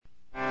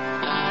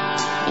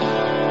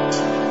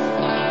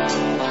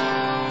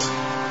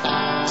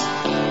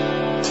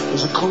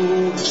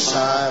code of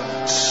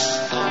silence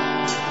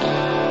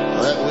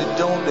that we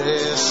don't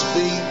dare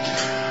speak.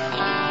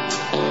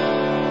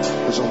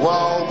 There's a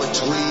wall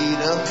between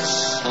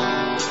us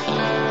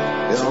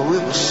and a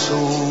river so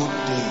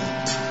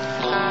deep.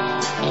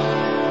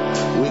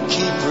 We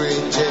keep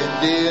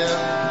pretending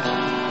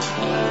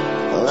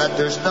that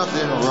there's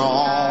nothing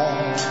wrong.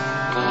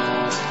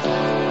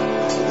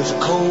 There's a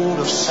code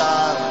of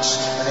silence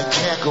and it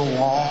can't go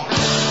on.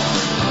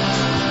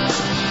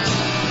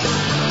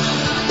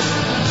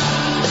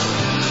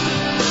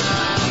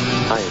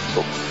 Hi,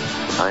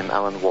 folks. I'm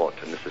Alan Watt,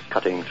 and this is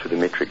Cutting Through the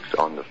Matrix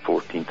on the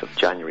 14th of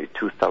January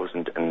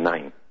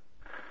 2009.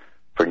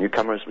 For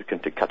newcomers, look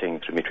into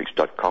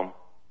cuttingthroughmatrix.com,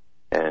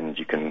 and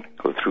you can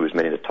go through as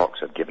many of the talks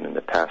I've given in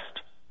the past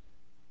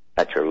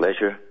at your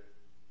leisure.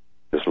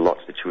 There's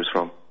lots to choose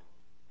from,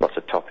 lots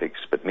of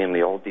topics, but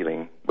mainly all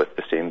dealing with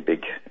the same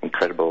big,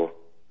 incredible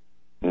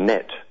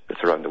net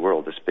that's around the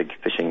world, this big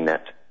fishing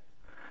net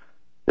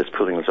that's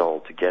pulling us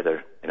all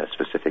together in a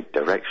specific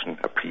direction,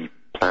 a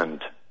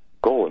pre-planned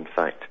goal, in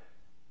fact,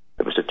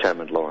 that was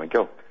determined long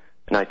ago.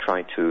 And I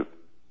try to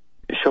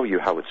show you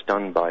how it's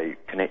done by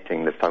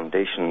connecting the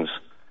foundations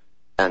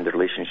and the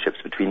relationships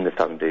between the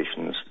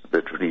foundations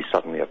that really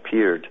suddenly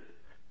appeared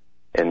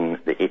in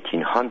the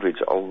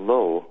 1800s,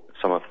 although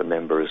some of the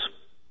members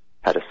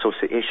had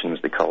associations,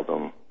 they called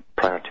them,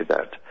 prior to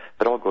that,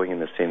 but all going in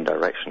the same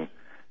direction,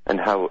 and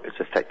how it's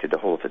affected the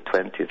whole of the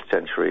 20th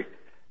century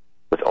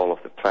with all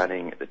of the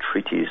planning, the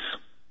treaties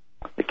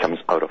that comes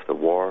out of the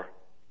war,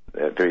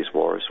 various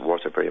wars.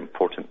 Wars are very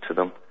important to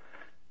them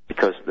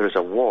because there's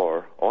a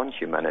war on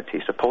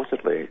humanity,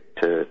 supposedly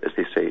to, as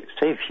they say,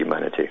 save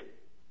humanity.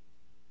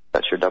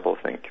 That's your double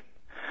think.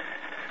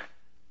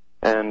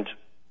 And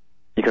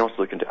you can also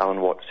look into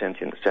Alan Watt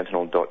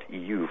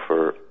Sentinel.eu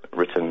for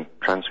written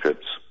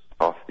transcripts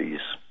of these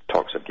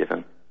talks I've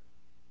given.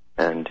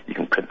 And you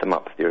can print them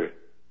up. They're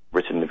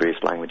written in the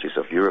various languages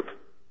of Europe.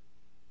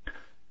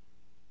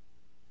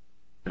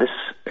 This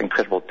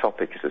incredible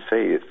topic, as I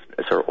say, is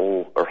our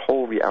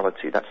whole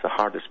reality. That's the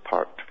hardest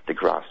part to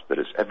grasp. That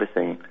is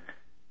everything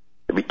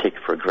that we take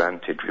for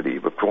granted, really.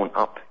 We've grown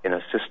up in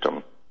a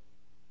system,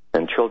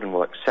 and children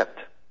will accept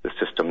the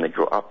system they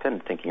grow up in,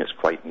 thinking it's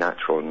quite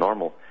natural and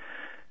normal.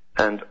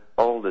 And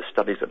all the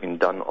studies that have been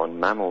done on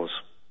mammals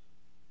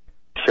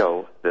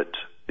show that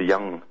the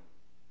young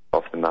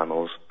of the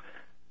mammals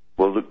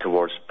will look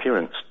towards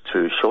parents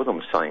to show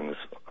them signs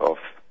of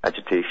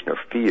agitation or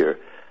fear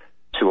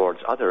towards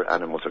other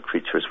animals or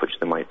creatures which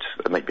they might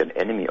be an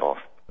enemy of,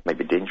 might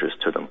be dangerous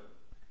to them.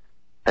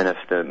 And if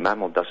the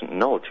mammal doesn't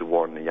know to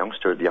warn the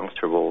youngster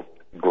will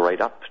go right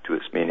up to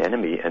its main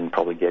enemy and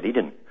probably get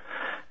eaten.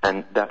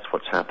 And that's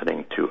what's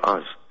happening to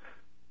us.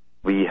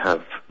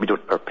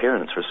 Our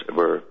parents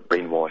were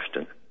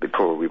brainwashed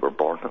before we were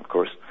born, of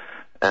course,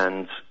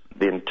 and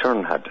they in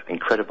turn had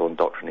incredible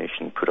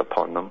indoctrination put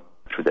upon them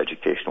through the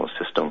educational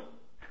system.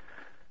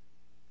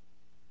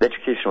 The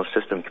educational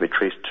system can be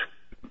traced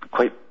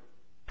quite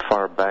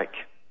far back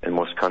in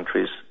most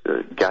countries.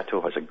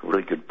 Gatto has a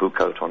really good book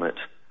out on it,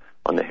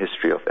 on the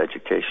history of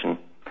education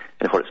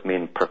and what its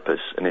main purpose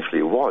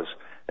initially was.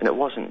 And it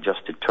wasn't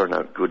just to turn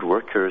out good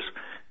workers,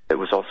 it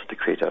was also to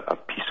create a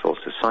peaceful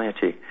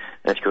society.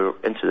 And if you go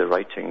into the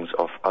writings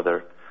of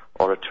other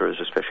orators,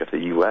 especially of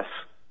the U.S.,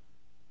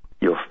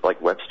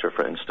 like Webster,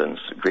 for instance,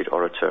 a great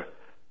orator,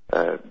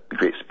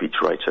 great speech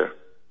writer.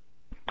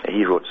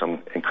 He wrote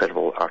some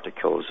incredible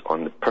articles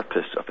on the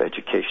purpose of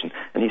education,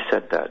 and he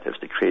said that it was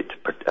to create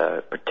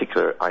a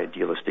particular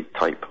idealistic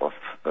type of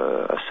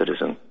a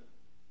citizen.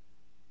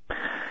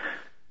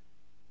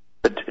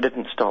 But it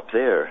didn't stop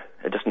there.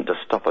 It doesn't just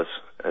stop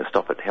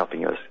at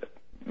helping us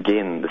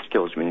gain the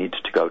skills we need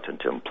to go out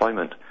into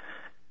employment.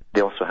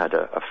 They also had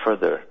a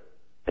further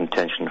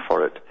intention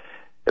for it.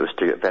 It was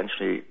to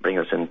eventually bring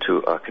us into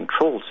a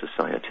controlled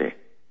society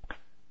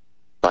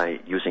by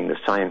using the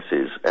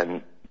sciences,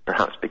 and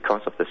perhaps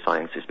because of the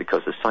sciences,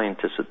 because the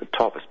scientists at the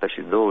top,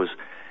 especially those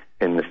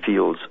in the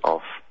fields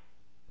of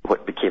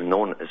what became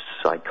known as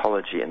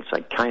psychology and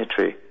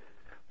psychiatry,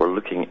 were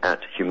looking at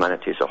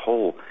humanity as a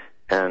whole.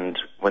 And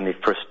when they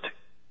first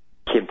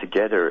came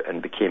together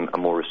and became a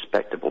more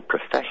respectable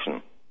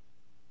profession,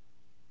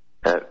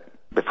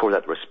 before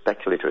that were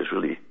speculators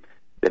really,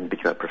 then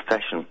became a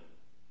profession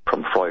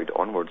from Freud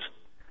onwards,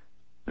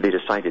 they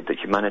decided that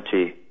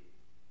humanity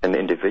and the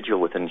individual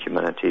within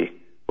humanity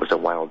was a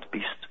wild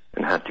beast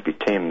and had to be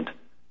tamed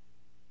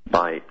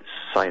by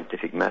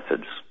scientific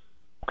methods.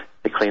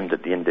 They claimed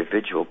that the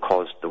individual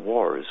caused the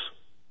wars,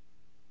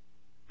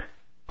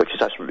 which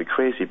is absolutely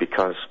crazy,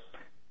 because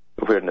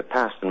where in the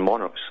past when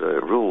monarchs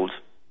ruled,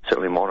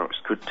 certainly monarchs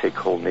could take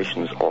whole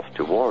nations off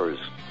to wars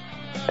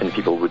and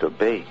people would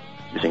obey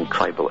using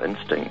tribal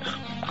instincts.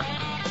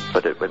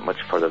 But it went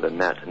much further than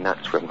that, and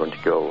that's where I'm going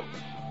to go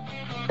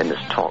in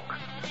this talk.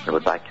 And we're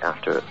back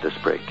after this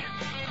break.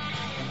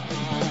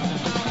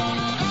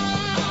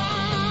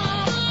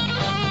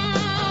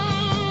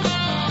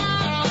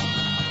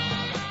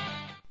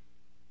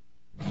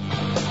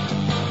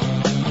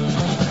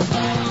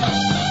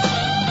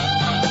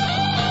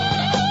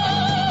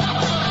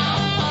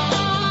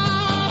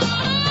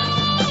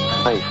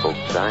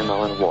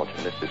 Watt,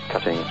 and this is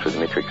Cutting Through the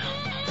Matrix.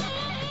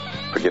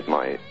 Forgive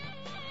my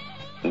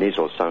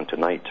nasal sound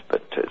tonight,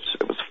 but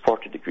it was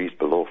 40 degrees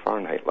below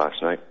Fahrenheit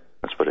last night.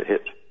 That's what it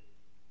hit.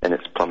 And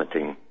it's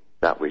plummeting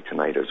that way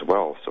tonight as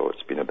well, so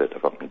it's been a bit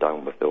of up and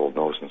down with the old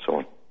nose and so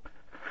on.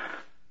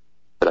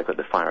 But I got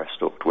the fire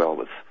stoked well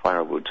with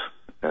firewood,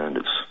 and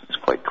it's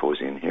quite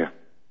cozy in here.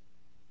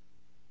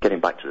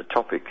 Getting back to the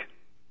topic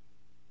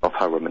of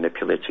how we're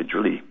manipulated,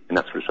 really, and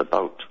that's what it's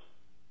about.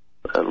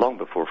 Long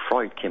before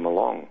Freud came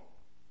along,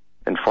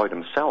 and Freud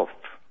himself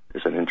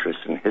is an interest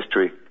in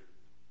history,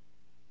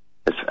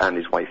 and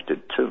his wife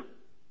did too.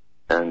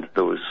 And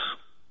those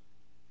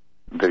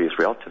various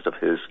relatives of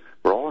his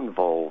were all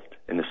involved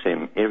in the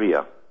same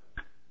area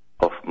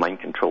of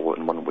mind control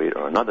in one way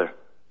or another.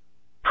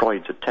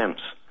 Freud's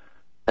attempts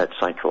at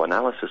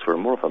psychoanalysis were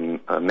more of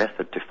a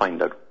method to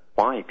find out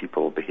why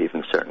people behave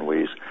in certain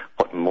ways,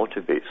 what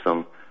motivates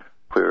them,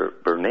 where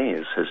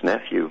Bernays, his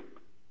nephew,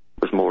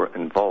 was more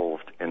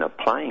involved in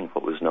applying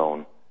what was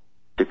known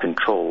to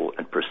control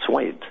and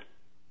persuade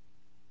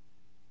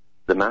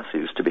the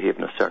masses to behave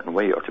in a certain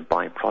way or to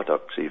buy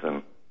products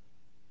even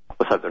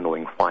without their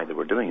knowing why they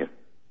were doing it.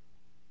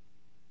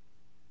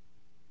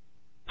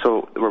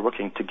 So they were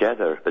working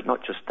together, but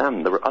not just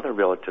them. There were other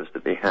relatives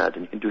that they had,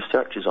 and you can do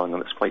searches on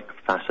them. It's quite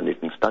a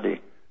fascinating study.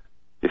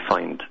 You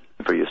find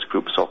various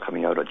groups all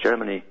coming out of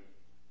Germany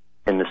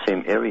in the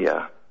same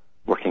area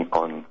working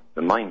on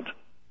the mind.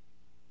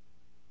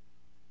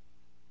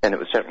 And it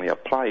was certainly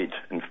applied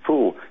in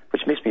full,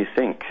 which makes me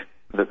think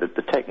that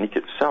the technique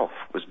itself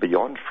was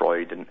beyond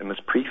Freud and was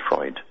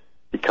pre-Freud,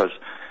 because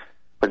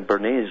when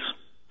Bernays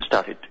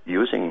started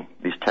using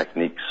these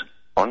techniques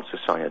on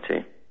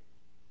society,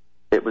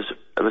 it was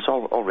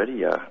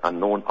already a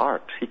known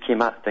art. He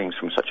came at things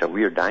from such a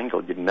weird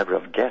angle you'd never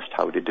have guessed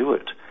how to do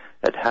it.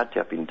 It had to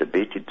have been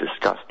debated,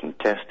 discussed, and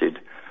tested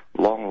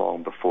long,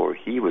 long before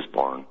he was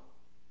born.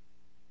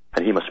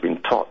 And he must have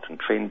been taught and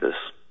trained this,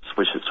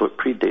 so it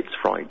predates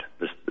Freud,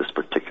 this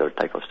particular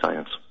type of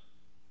science.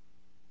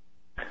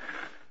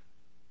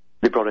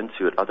 They brought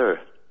into it other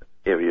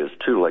areas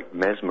too, like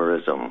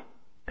mesmerism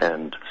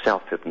and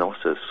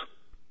self-hypnosis,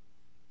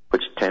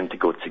 which tend to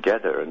go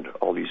together, and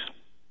all these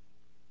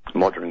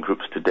modern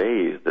groups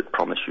today that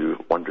promise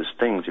you wondrous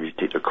things if you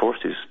take their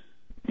courses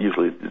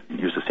usually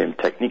use the same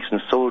techniques,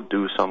 and so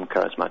do some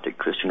charismatic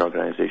Christian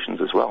organizations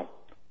as well.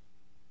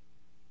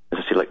 As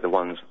I say, like the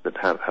ones that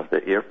have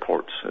the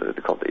airports,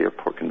 they call it the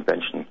Airport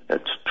Convention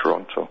at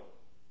Toronto.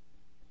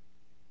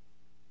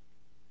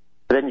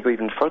 But then you go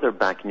even further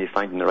back and you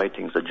find in the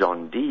writings of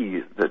John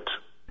Dee that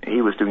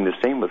he was doing the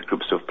same with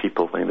groups of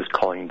people when he was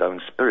calling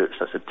down spirits.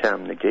 That's a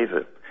term they gave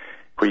it,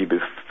 where you'd be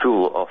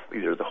full of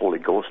either the Holy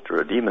Ghost or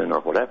a demon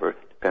or whatever,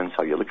 depends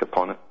how you look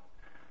upon it.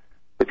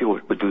 But people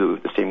would do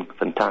the same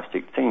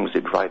fantastic things.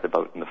 They'd writhe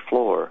about on the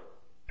floor,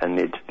 and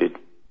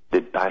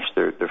they'd bash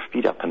their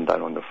feet up and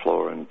down on the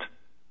floor and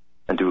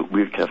do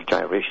weird kind of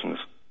gyrations.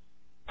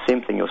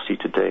 Same thing you'll see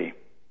today,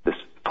 this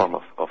form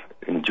of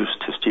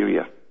induced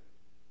hysteria.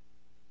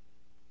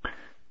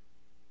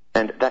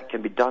 And that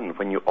can be done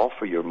when you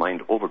offer your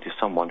mind over to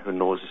someone who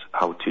knows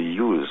how to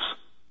use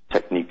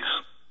techniques.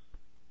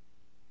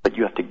 But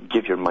you have to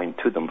give your mind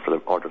to them for the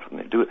order for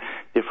them to do it.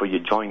 Therefore, you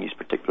join these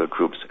particular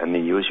groups and they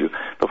use you.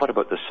 But what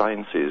about the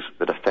sciences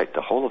that affect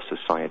the whole of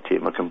society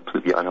and we're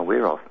completely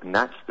unaware of? And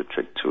that's the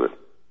trick to it.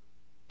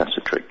 That's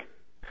the trick.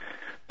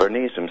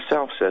 Bernays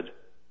himself said,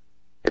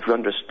 if we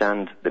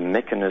understand the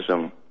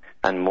mechanism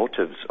and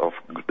motives of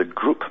the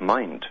group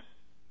mind.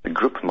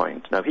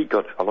 Now, he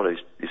got a lot of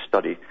his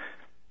study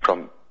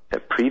from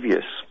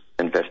previous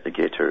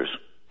investigators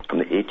from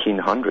the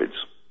 1800s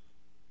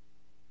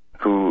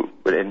who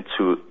were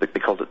into, they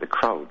called it the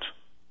crowd,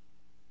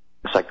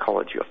 the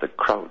psychology of the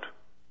crowd.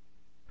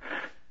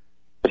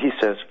 But he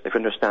says, if we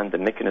understand the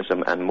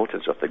mechanism and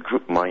motives of the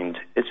group mind,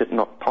 is it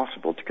not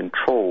possible to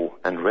control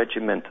and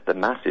regiment the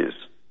masses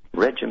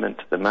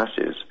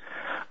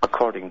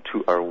according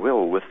to our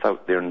will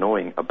without their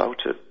knowing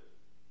about it?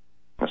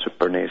 That's what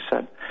Bernays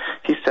said.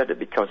 He said it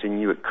because he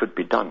knew it could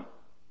be done.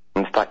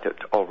 In fact, it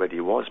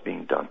already was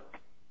being done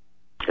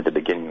at the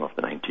beginning of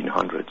the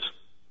 1900s.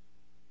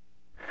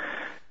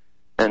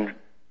 And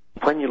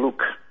when you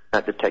look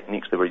at the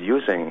techniques they were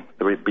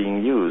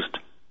being used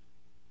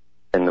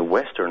in the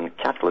Western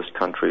capitalist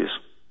countries,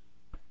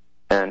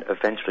 and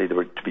eventually they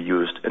were to be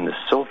used in the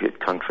Soviet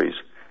countries,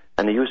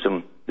 and they used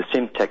them, the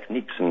same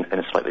techniques in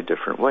a slightly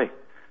different way.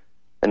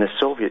 In the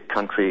Soviet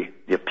country,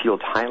 they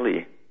appealed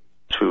highly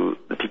to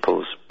the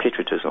people's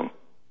patriotism,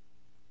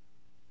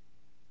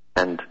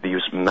 and they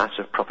used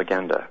massive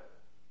propaganda.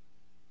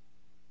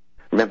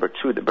 Remember,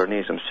 too, that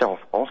Bernays himself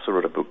also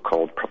wrote a book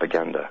called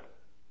Propaganda,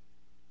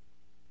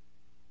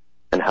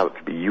 and how it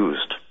could be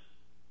used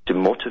to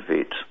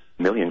motivate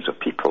millions of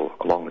people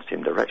along the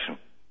same direction.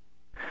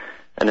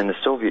 And in the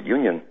Soviet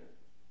Union,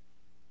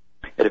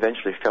 it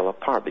eventually fell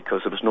apart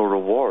because there was no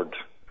reward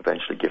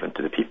eventually given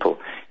to the people.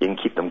 You can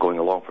keep them going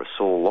along for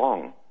so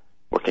long,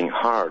 working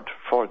hard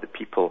for the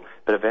people,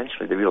 but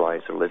eventually they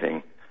realize they're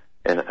living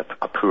in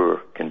a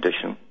poor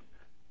condition.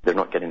 they're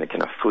not getting the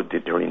kind of food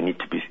they really need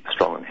to be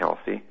strong and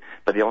healthy,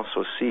 but they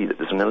also see that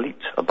there's an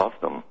elite above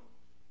them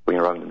going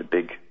around in the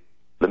big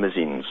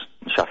limousines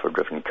and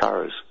chauffeur-driven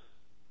cars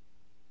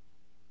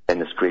in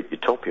this great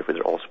utopia where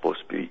they're all supposed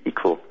to be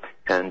equal,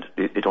 and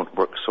they don't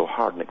work so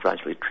hard, and it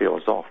gradually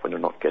trails off when they're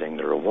not getting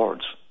their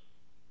rewards.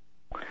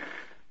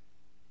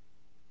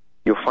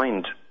 You'll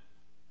find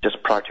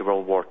just prior to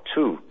World War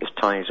II, it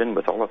ties in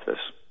with all of this.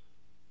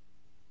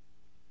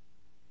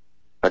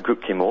 A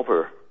group came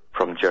over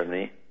from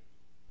Germany.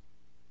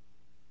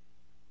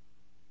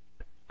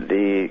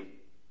 They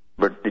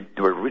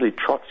were really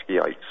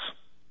Trotskyites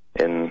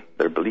in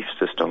their belief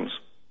systems,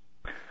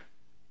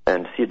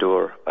 and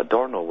Theodor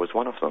Adorno was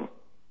one of them.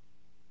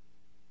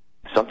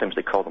 Sometimes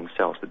they call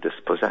themselves the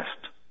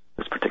dispossessed,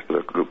 this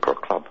particular group or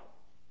club.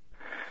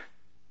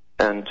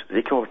 And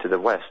they came over to the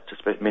West,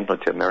 mainly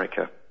to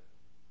America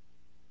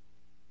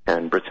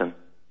and Britain,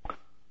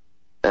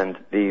 and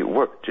they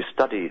worked to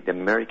study the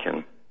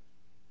American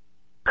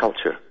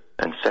culture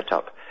and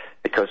setup,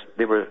 because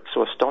they were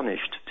so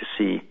astonished to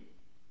see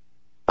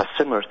a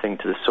similar thing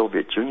to the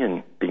Soviet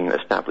Union being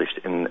established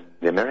in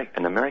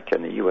America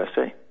and the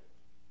USA,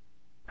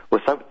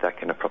 without that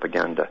kind of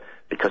propaganda,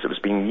 because it was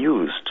being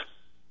used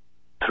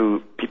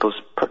through people's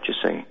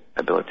purchasing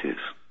abilities.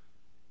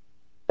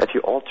 If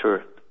you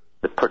alter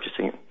the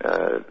purchasing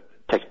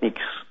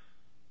techniques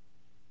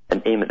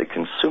and aim at the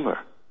consumer,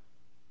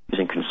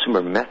 using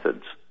consumer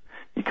methods,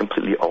 you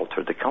completely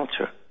alter the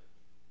culture.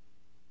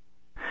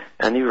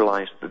 And he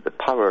realized that the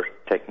power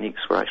techniques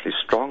were actually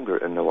stronger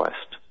in the West,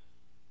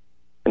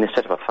 and they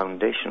set up a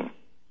foundation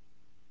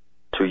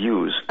to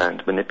use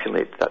and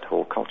manipulate that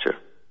whole culture.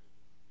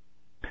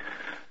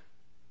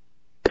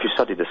 If you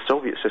study the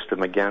Soviet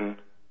system again,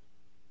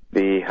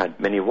 they had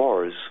many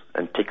wars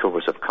and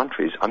takeovers of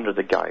countries under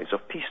the guise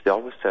of peace. They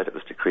always said it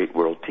was to create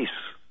world peace.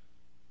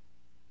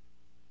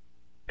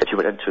 If you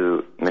went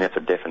into many of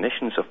the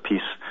definitions of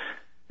peace,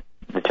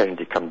 they tended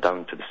to come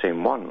down to the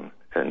same one,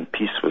 and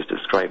peace was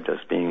described as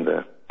being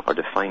or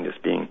defined as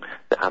being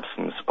the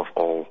absence of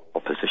all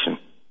opposition.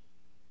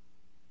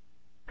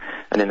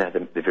 And then they had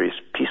the various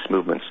peace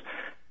movements.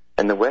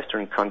 In the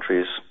Western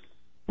countries,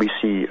 we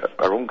see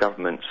our own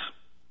governments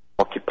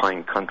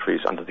occupying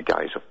countries under the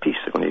guise of peace.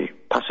 They're going to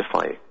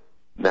pacify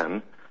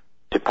them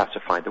to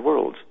pacify the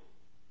world.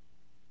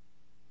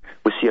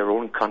 We see our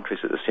own countries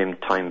at the same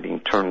time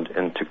being turned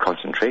into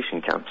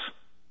concentration camps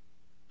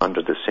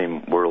under the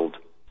same world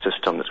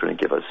system that's going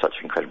to give us such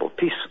incredible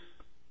peace.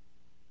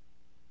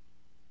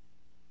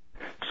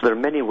 So there are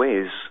many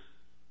ways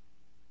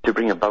to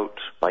bring about,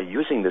 by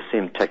using the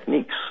same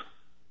techniques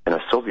in a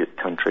Soviet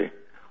country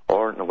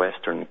or in a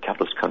Western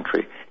capitalist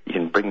country, you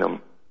can bring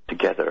them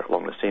together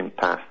along the same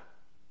path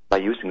by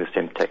using the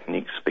same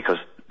techniques, because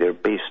they're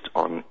based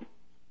on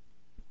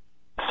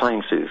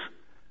sciences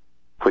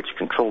which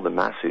control the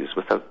masses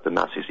without the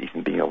masses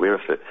even being aware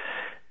of it.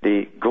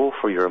 They go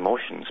for your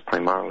emotions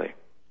primarily,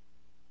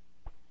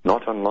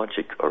 not on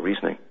logic or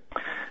reasoning.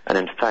 And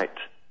in fact,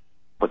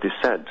 what they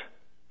said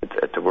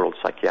at the World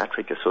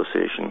Psychiatric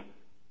Association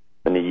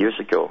many years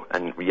ago,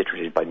 and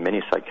reiterated by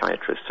many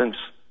psychiatrists since,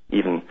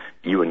 even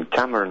Ewan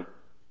Cameron,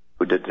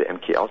 who did the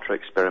MK Ultra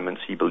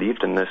experiments, he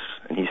believed in this,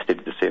 and he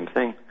stated the same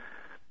thing,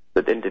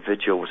 that the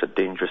individual was a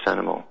dangerous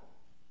animal,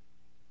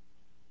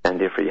 and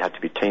therefore he had to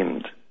be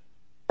tamed,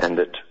 and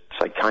that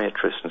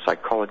psychiatrists and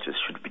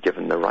psychologists should be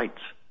given the right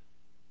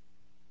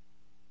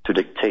to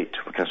dictate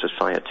what kind of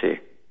society,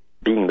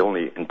 being the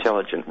only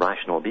intelligent,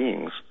 rational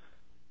beings,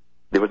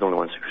 they were the only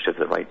ones who should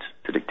have the right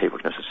to dictate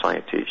what kind of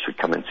society should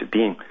come into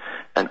being.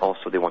 And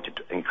also they wanted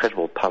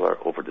incredible power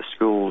over the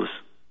schools,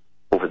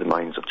 over the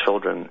minds of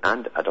children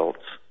and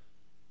adults,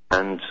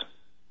 and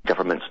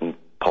governments and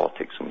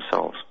politics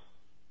themselves.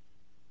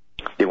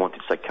 They wanted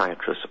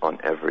psychiatrists on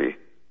every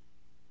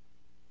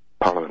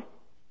parliament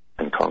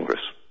and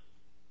Congress.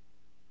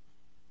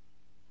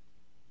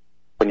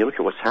 When you look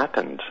at what's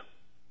happened,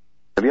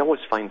 we always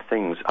find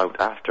things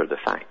out after the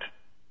fact,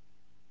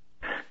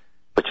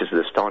 which is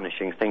the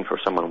astonishing thing for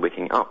someone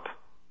waking up.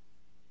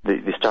 They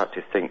start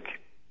to think,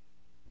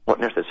 what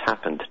on earth has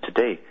happened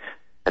today?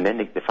 And then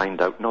they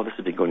find out, no, this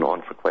has been going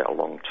on for quite a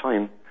long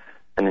time.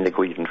 And then they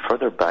go even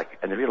further back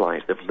and they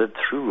realize they've lived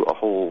through a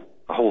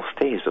whole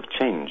phase of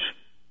change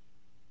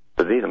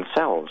that they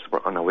themselves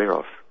were unaware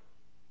of,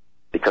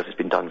 because it's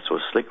been done so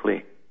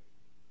slickly,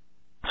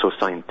 so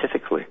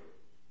scientifically,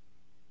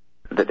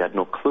 that they had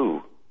no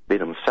clue. They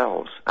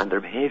themselves and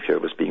their behavior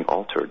was being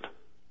altered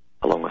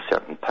along a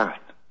certain path.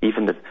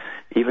 Even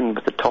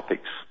with the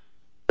topics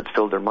that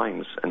filled their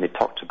minds and they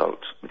talked about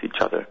with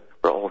each other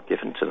were all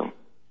given to them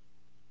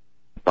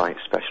by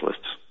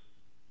specialists.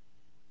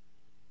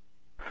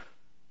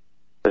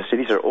 So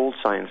these are old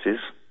sciences.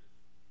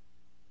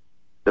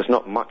 There's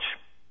not much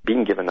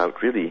being given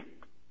out really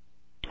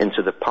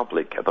into the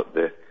public about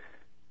the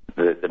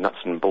nuts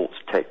and bolts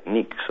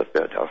techniques of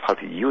how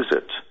to use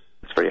it.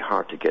 It's very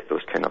hard to get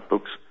those kind of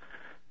books,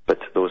 but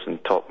those in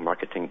top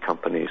marketing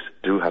companies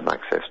do have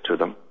access to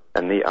them,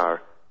 and they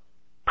are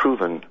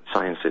proven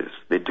sciences.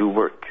 They do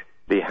work.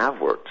 They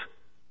have worked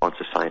on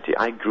society.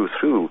 I grew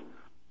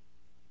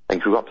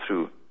up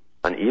through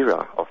an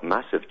era of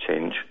massive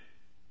change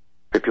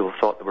where people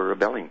thought they were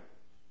rebelling.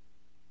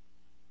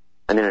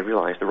 And then I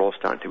realized they were all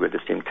starting to wear the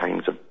same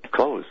kinds of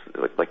clothes,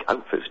 like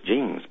outfits,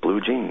 jeans,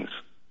 blue jeans.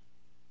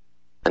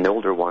 And the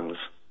older ones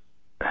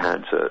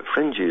had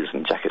fringes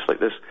and jackets like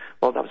this.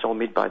 Well, that was all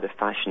made by the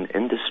fashion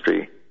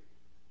industry.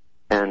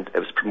 And it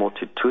was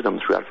promoted to them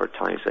through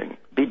advertising.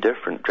 Be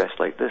different, dress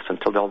like this,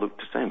 until they all looked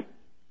the same.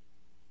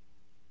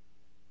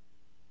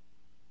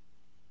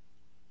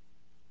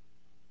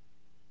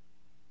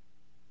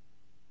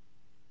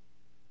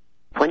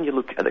 When you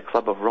look at the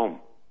Club of Rome,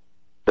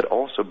 that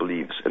also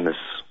believes in this,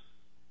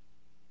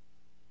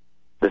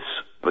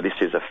 what they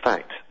say is a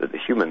fact, that the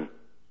human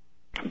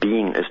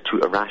being is too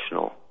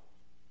irrational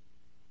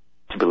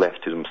to be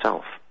left to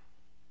himself.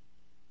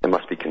 It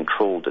must be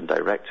controlled and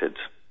directed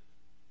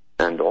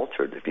and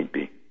altered if need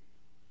be.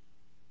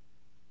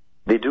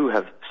 They do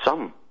have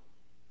some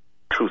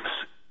truths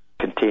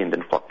contained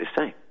in what they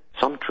say.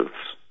 Some truths.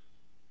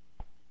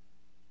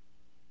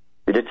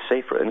 They did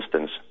say, for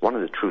instance, one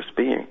of the truths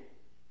being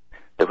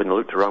that when they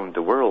looked around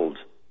the world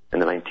in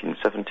the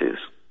 1970s,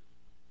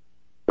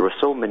 there were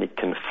so many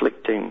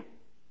conflicting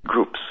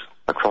groups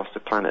across the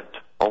planet,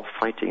 all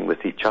fighting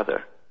with each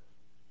other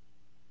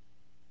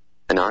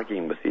and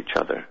arguing with each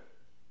other,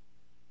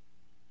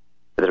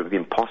 that it would be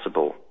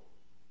impossible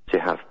to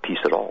have peace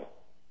at all.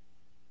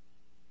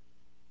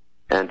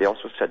 And they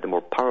also said the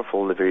more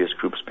powerful the various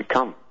groups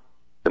become,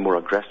 the more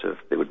aggressive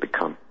they would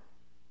become.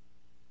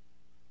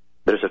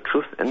 There's a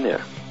truth in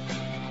there.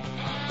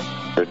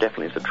 There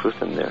definitely is a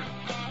truth in there.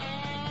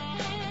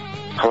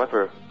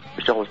 However,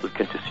 we should always look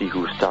in to see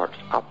who starts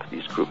up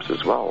these groups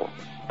as well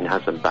and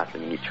has them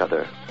battling each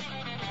other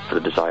for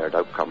the desired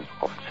outcome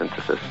of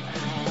synthesis.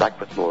 Back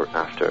with more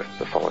after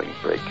the following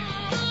break.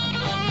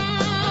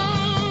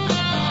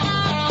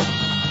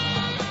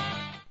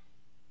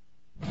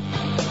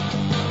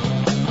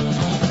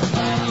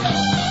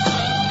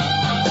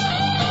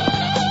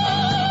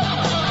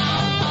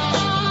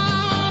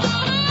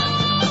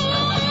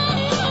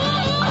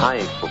 Hi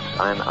folks,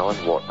 I'm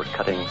Alan Watt. We're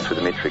cutting through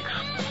the matrix,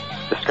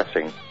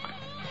 discussing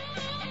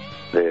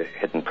the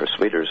hidden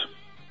persuaders.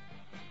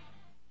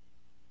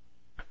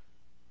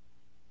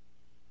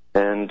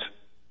 And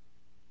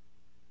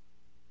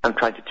I'm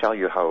trying to tell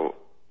you how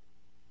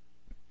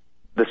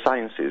the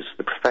sciences,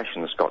 the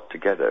professions got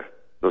together,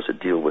 those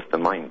that deal with the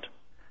mind,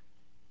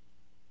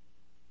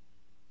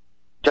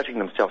 judging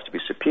themselves to be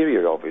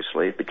superior,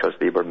 obviously, because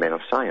they were men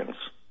of science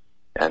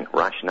and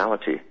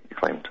rationality, they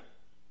claimed.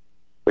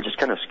 Which is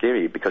kind of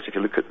scary, because if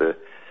you look at the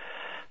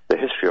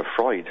history of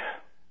Freud,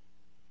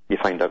 you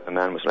find out the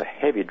man was a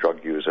heavy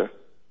drug user.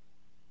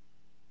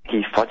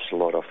 He fudged a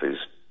lot of his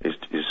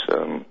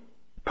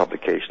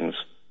publications.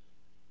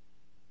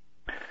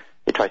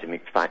 He tried to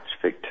make facts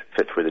fit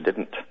where they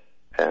didn't,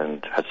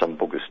 and had some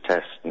bogus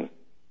tests, and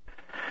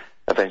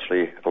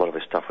eventually a lot of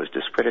his stuff was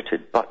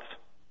discredited. But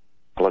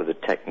a lot of the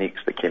techniques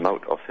that came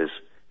out of his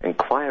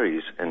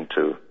inquiries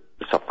into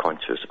the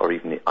subconscious, or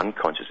even the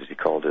unconscious as he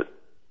called it,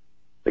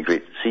 the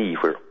great sea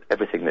where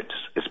everything that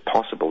is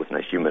possible within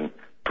a human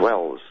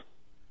dwells,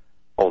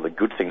 all the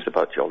good things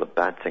about you, all the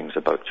bad things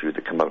about you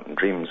that come out in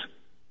dreams.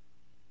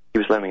 He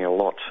was learning a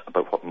lot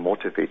about what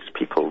motivates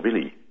people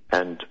really,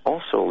 and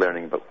also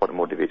learning about what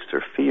motivates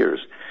their fears.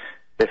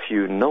 If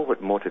you know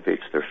what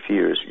motivates their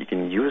fears, you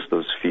can use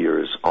those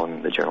fears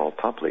on the general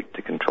public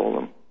to control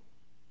them.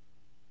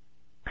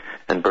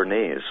 And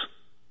Bernays,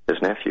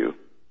 his nephew,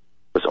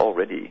 was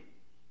already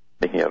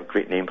making a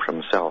great name for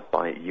himself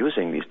by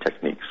using these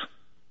techniques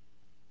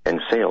in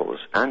sales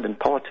and in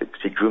politics.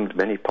 He groomed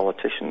many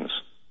politicians.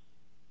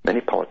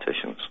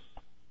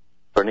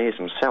 Bernays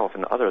himself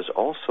and others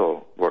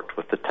also worked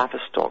with the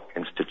Tavistock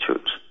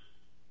Institute,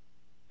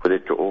 where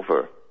they'd go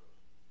over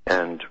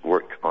and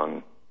work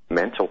on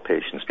mental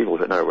patients,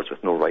 people, in other words,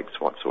 with no rights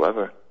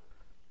whatsoever.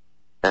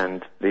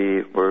 And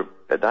they were,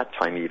 at that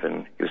time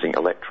even, using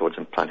electrodes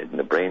implanted in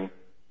the brain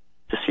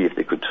to see if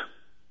they could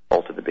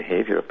alter the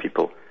behavior of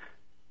people.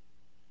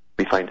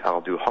 We find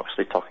Aldous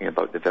Huxley talking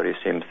about the very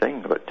same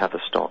thing, about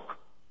Tavistock,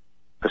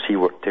 because he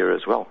worked there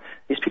as well.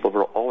 These people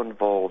were all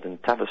involved in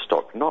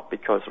Tavistock, not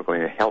because they're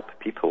going to help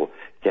people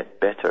get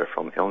better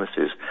from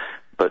illnesses,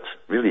 but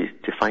really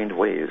to find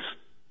ways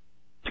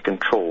to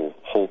control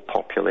whole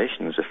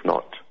populations, if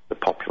not the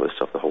populace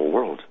of the whole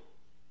world.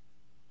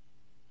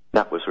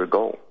 That was their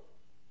goal.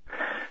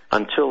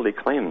 Until they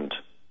claimed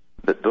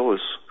that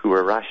those who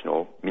were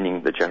rational,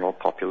 meaning the general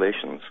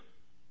populations,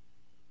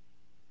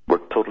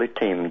 were totally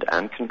tamed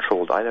and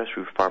controlled either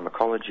through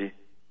pharmacology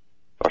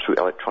or through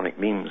electronic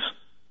means,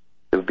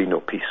 there would be no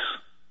peace.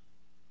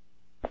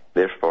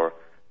 Therefore,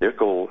 their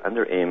goal and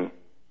their aim,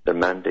 their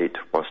mandate,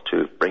 was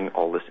to bring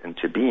all this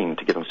into being,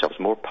 to give themselves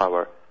more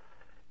power,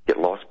 get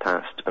laws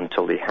passed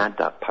until they had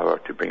that power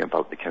to bring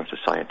about the kind of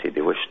society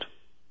they wished.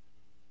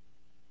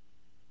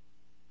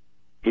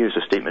 Here's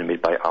a statement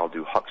made by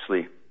Aldous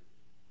Huxley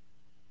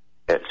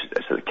at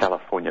the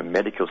California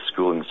Medical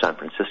School in San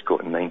Francisco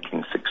in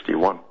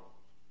 1961.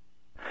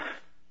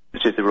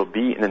 It says there will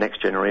be in the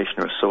next generation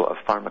or so a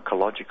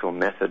pharmacological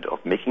method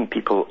of making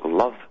people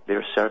love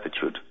their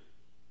servitude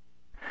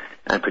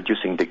and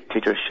producing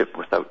dictatorship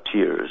without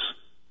tears,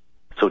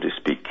 so to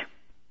speak,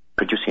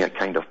 producing a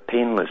kind of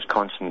painless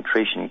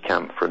concentration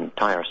camp for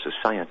entire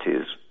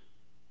societies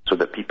so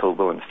that people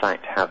will in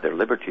fact have their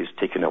liberties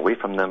taken away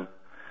from them,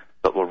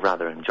 but will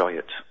rather enjoy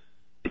it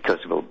because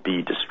they will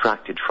be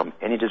distracted from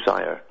any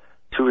desire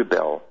to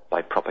rebel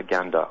by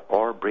propaganda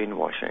or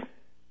brainwashing.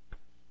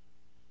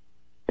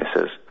 It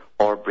says,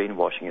 or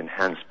brainwashing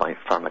enhanced by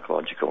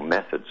pharmacological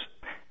methods.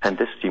 And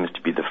this seems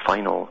to be the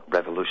final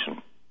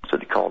revolution. So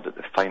they called it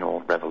the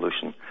final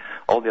revolution.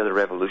 All the other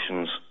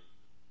revolutions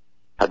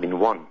had been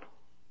won.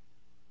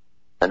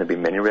 And there have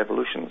been many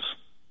revolutions.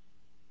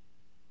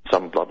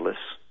 Some bloodless,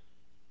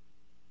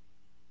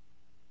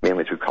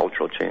 mainly through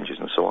cultural changes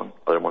and so on.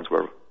 Other ones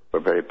were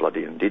very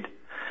bloody indeed.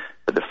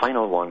 But the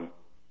final one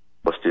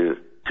was to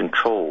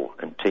control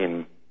and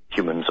tame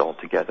humans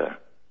altogether.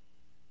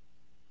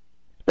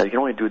 Now, you can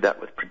only do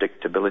that with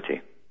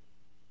predictability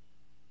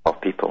of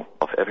people,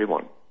 of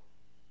everyone.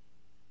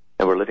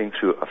 And we're living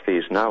through a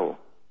phase now,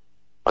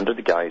 under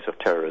the guise of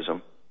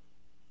terrorism,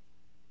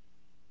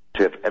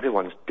 to have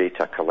everyone's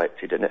data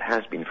collected, and it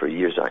has been for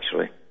years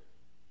actually.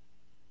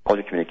 All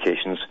your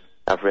communications,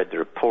 I've read the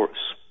reports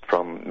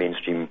from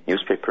mainstream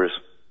newspapers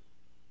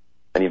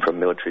and even from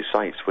military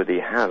sites where they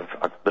have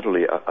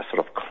literally a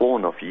sort of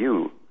clone of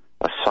you,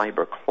 a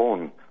cyber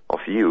clone of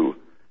you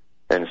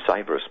in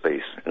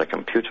cyberspace in a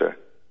computer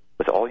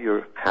with all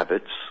your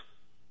habits.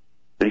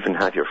 They even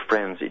have your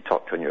friends that you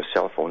talk to on your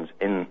cell phones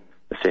in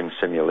the same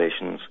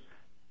simulations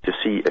to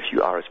see if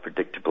you are as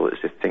predictable as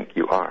they think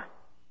you are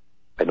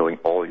by knowing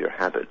all your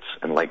habits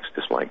and likes,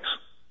 dislikes,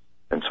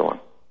 and so on.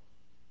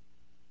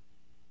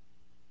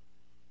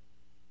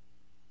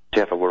 To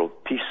have a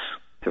world peace,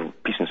 to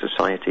have peace in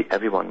society,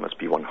 everyone must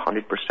be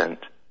 100%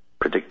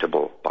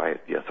 predictable by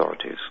the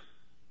authorities.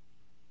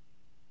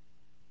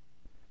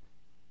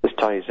 This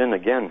ties in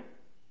again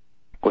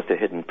with The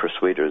Hidden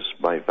Persuaders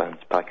by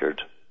Vance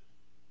Packard,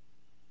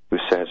 who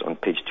says on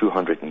page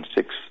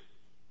 206,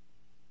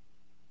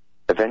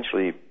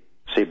 eventually,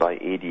 say by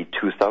AD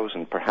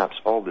 2000, perhaps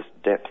all this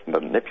depth and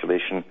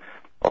manipulation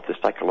of the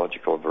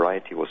psychological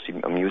variety will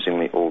seem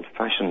amusingly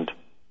old-fashioned,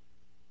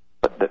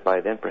 but that by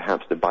then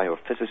perhaps the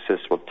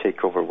biophysicists will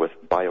take over with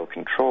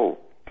biocontrol,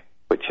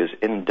 which is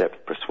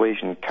in-depth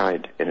persuasion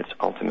carried in its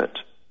ultimate.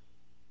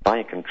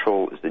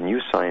 Biocontrol is the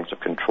new science of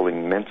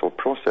controlling mental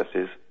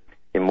processes,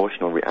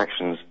 emotional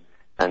reactions,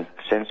 and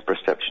sense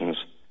perceptions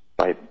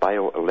by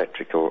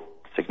bioelectrical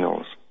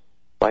signals.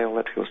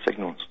 Bioelectrical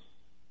signals.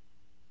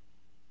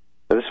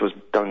 Now, this was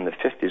done in the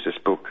 50s, this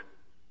book,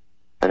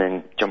 and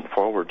then jump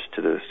forward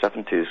to the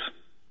 70s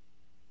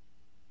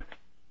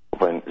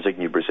when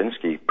Zbigniew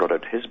Brzezinski brought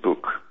out his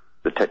book,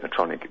 The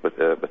Technotronic,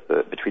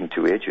 Between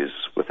Two Ages,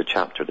 with the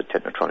chapter The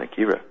Technotronic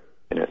Era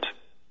in it,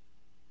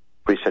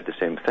 where he said the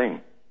same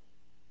thing.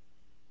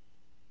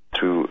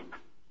 Through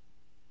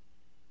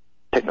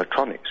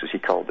technotronics, as he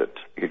called it,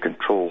 you could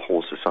control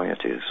whole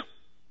societies.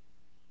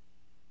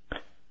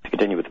 To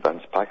continue with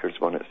Vance Packard's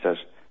one, it says,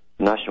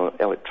 the National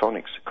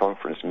Electronics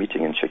Conference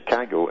meeting in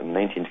Chicago in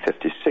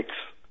 1956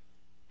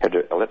 had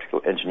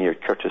electrical engineer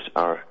Curtis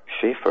R.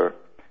 Schaefer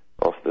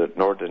of the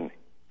Norden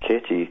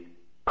Katy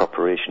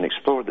Corporation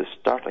explore the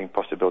startling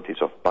possibilities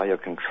of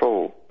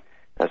biocontrol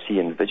as he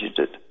envisaged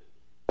it.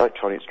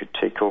 Electronics could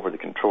take over the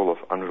control of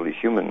unruly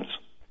humans.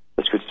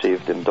 This could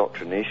save the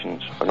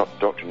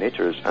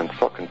indoctrinators and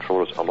thought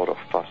controllers a lot of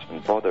fuss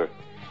and bother.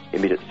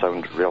 It made it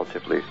sound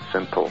relatively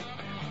simple.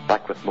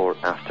 Back with more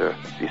after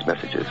these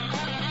messages.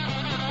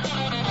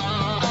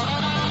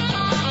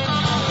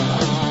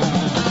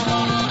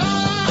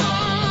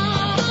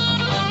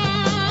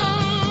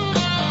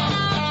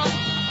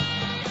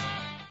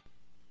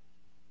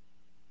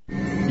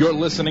 You're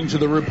listening to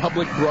the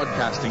Republic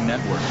Broadcasting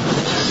Network,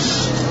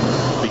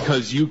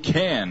 because you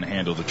can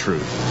handle the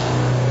truth.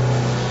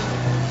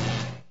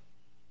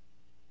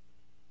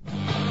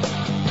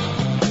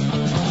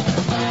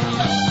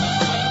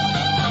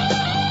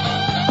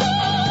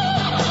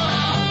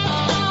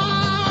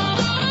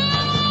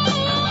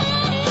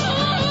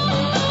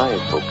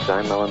 Hi folks,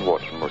 I'm Alan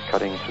Watt and we're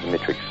cutting through the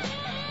matrix.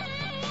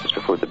 Just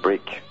before the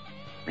break,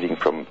 reading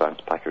from Vance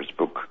Packard's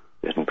book,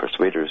 The Hidden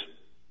Persuaders,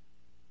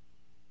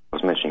 I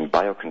was mentioning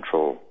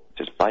biocontrol. It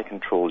says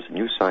biocontrol is a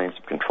new science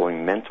of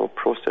controlling mental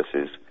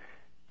processes,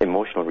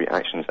 emotional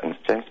reactions, and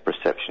sense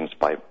perceptions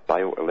by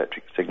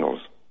bioelectric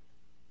signals.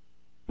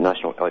 The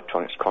National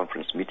Electronics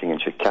Conference meeting in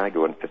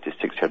Chicago in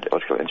 1956 had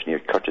electrical engineer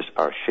Curtis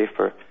R.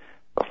 Schaefer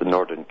of the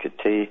Norden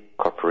Katy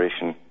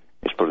Corporation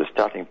explore the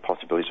starting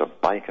possibilities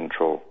of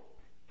biocontrol.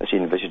 As he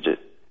envisaged it,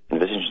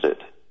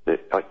 the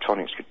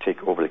electronics could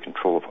take over the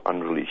control of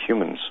unruly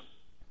humans.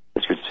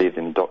 This could save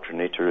the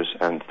indoctrinators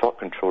and thought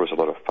controllers a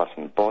lot of fuss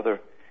and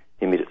bother.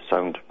 He made it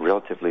sound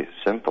relatively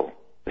simple.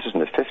 This is in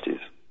the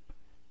 50s.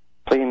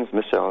 Planes,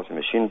 missiles, and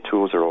machine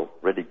tools are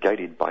already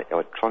guided by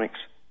electronics,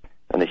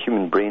 and the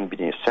human brain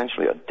being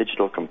essentially a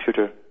digital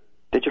computer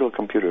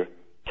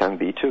can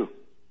be too.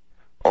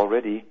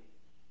 Already,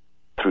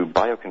 through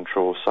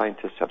biocontrol,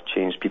 scientists have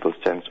changed people's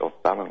sense of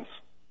balance.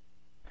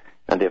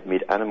 And they have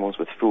made animals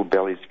with full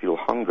bellies feel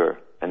hunger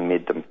and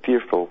made them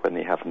fearful when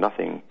they have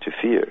nothing to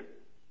fear.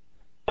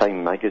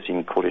 Time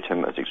magazine quoted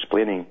him as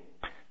explaining,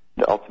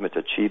 the ultimate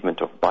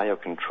achievement of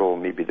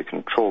biocontrol may be the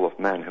control of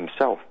man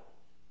himself.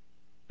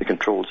 The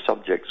controlled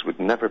subjects would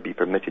never be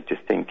permitted to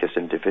think as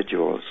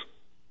individuals.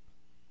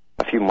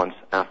 A few months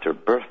after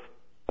birth,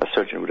 a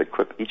surgeon would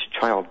equip each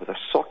child with a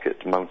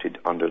socket mounted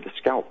under the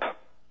scalp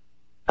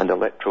and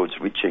electrodes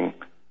reaching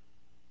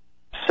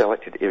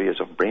selected areas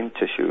of brain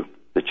tissue.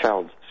 The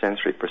child's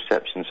sensory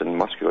perceptions and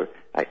muscular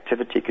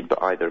activity could be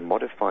either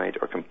modified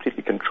or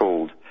completely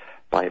controlled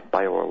by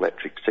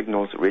bioelectric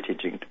signals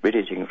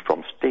radiating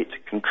from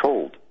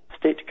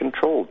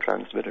state-controlled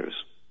transmitters.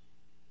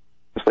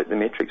 It's like the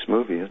Matrix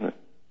movie, isn't it?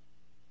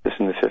 This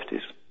in the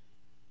 50s.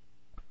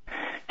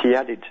 He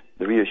added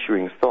the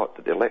reassuring thought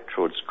that the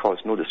electrodes cause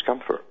no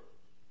discomfort.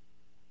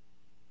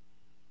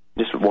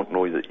 This won't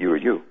know that you are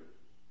you.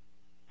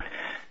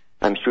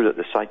 I'm sure that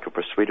the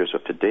psycho-persuaders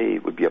of today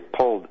would be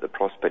appalled at the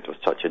prospect of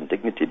such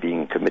indignity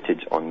being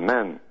committed on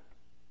man.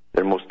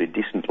 They're mostly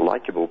decent,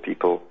 likable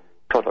people,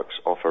 products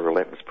of a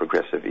relentless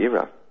progressive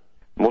era.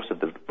 Most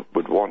of them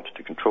would want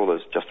to control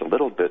us just a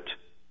little bit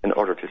in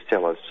order to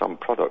sell us some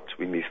product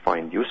we may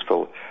find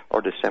useful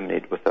or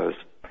disseminate with us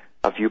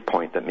a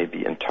viewpoint that may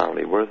be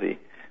entirely worthy.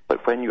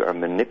 But when you are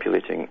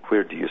manipulating,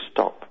 where do you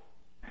stop?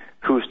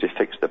 Who's to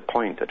fix the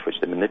point at which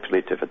the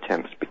manipulative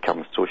attempts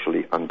become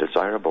socially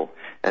undesirable?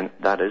 And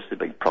that is the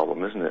big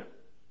problem, isn't it?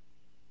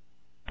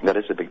 That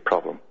is the big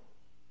problem.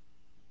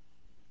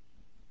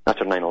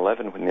 After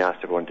 9/11, when they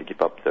asked everyone to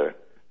give up their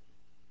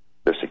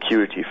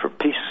security for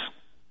peace,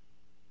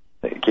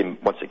 it came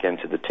once again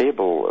to the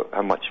table,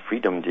 how much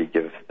freedom do you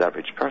give the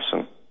average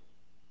person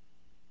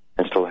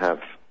and still have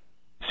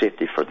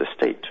safety for the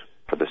state,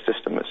 for the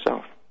system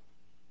itself?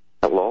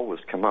 That will always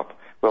come up.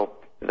 Well,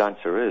 the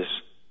answer is,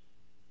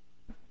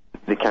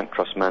 they can't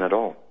trust man at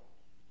all.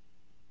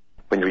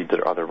 When you read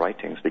their other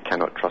writings, they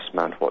cannot trust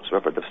man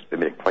whatsoever. They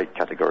make it quite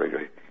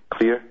categorically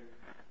clear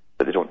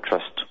that they don't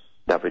trust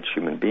the average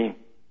human being.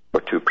 We're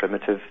too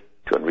primitive,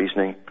 too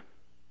unreasoning,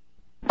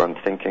 we're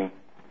unthinking.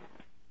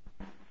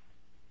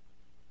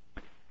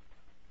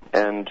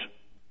 And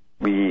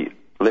we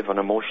live on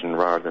emotion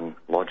rather than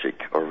logic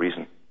or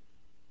reason.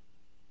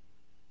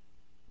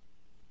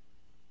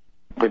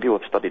 When people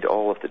have studied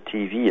all of the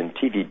TV, and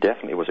TV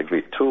definitely was a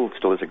great tool,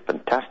 still is a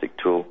fantastic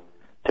tool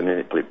to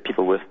manipulate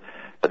people with,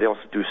 but they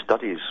also do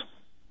studies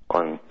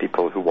on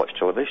people who watch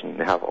television.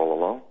 They have all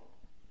along.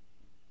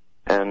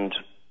 And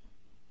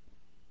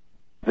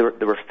they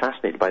were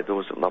fascinated by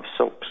those that love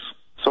soaps.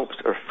 Soaps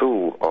are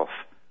full of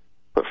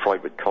what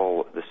Freud would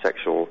call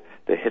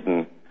the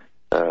hidden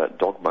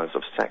dogmas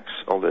of sex,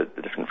 all the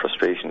different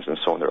frustrations and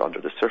so on that are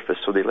under the surface.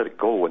 So they let it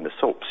go in the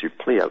soaps. You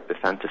play out the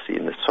fantasy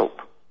in the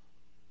soap.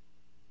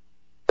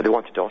 But they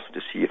wanted also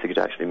to see if they could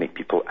actually make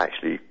people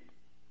actually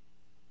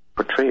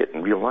portray it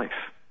in real life.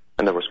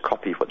 In other words,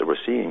 copy what they were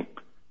seeing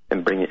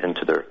and bring it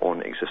into their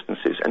own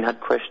existences, and had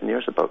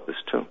questionnaires about this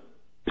too,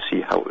 to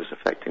see how it was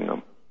affecting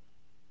them.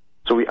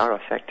 So we are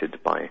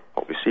affected by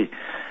what we see.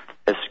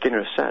 As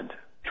Skinner said,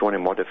 if you want to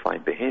modify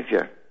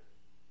behavior,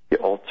 you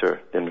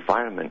alter the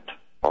environment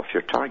of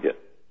your target.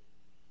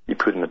 You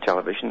put in a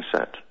television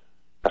set.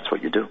 That's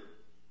what you do.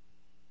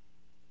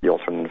 You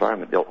alter an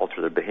environment. They'll alter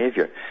their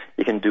behavior.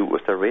 You can do it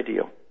with the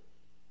radio.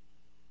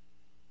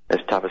 As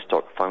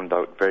Tavistock found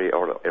out very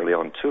early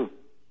on too.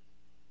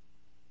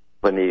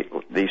 When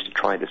they used to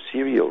try the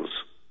serials,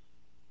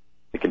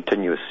 the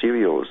continuous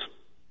serials,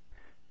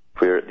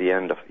 where at the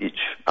end of each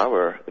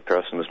hour the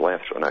person was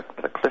left on a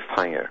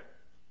cliffhanger,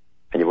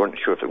 and you weren't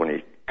sure if they were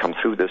going to come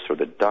through this or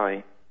they'd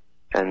die,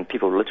 and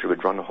people literally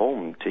would run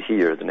home to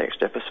hear the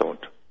next episode.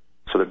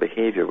 So their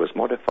behavior was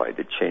modified.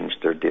 They changed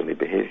their daily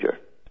behavior.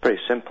 Very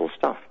simple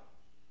stuff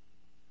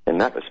in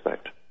that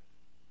respect.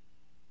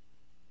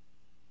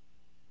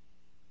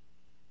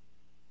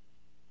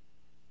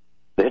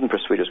 The Hidden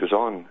Persuaders goes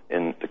on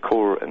in the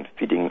core and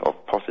feeding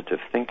of positive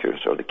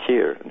thinkers, or the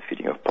care and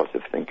feeding of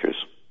positive thinkers.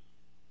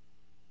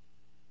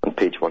 On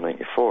page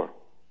 194, it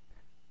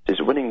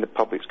says, winning the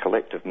public's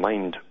collective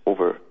mind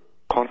over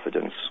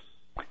confidence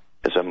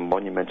is a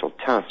monumental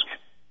task.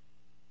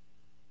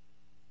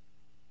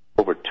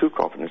 Over to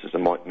confidence is a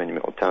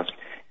monumental task.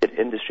 Yet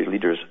industry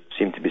leaders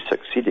seem to be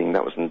succeeding.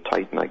 That was in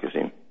Tide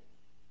magazine.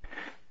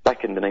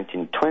 Back in the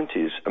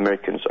 1920s,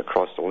 Americans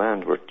across the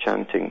land were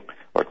chanting,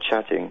 they were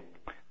chanting,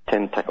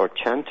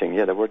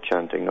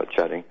 not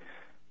chatting,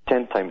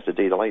 10 times a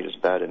day. The light is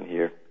bad in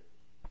here.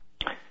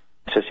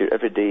 It says here,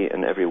 every day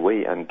in every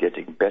way I'm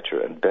getting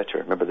better and better.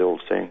 Remember the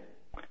old saying?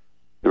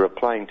 They were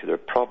applying to their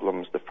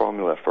problems the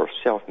formula for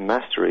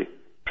self-mastery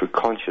through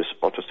conscious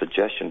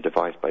autosuggestion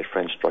devised by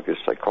French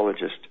druggist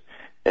psychologist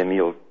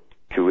Émile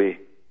Coué.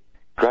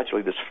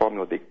 Gradually this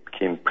formula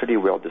became pretty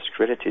well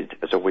discredited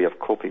as a way of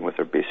coping with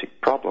their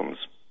basic problems.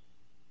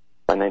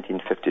 By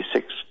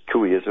 1956,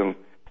 Couéism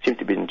seemed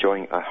to be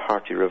enjoying a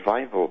hearty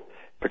revival,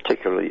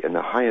 particularly in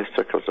the highest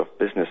circles of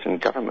business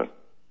and government.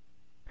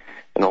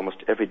 In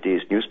almost every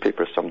day's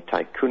newspaper, some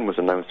tycoon was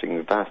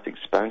announcing vast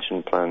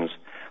expansion plans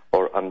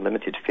or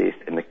unlimited faith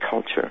in the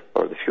culture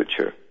or the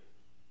future.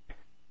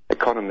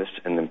 Economists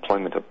in the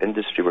employment of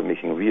industry were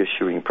making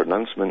reassuring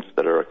pronouncements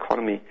that our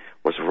economy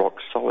was rock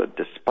solid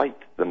despite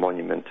the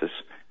monumentous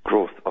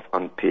growth of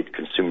unpaid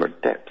consumer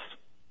debts.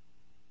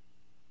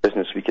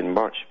 Business Week in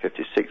March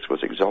 56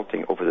 was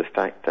exulting over the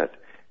fact that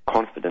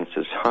confidence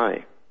is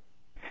high.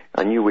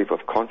 A new wave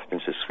of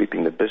confidence is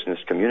sweeping the business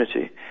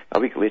community. A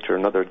week later,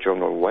 another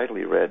journal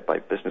widely read by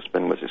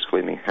businessmen was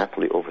exclaiming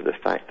happily over the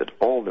fact that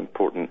all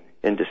important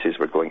indices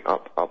were going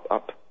up, up,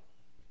 up.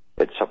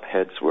 Its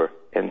subheads were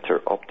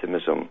Enter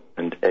Optimism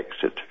and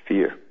Exit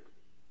Fear.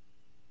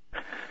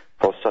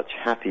 While such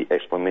happy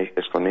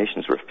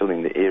exclamations were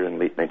filling the air in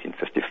late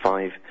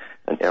 1955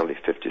 and early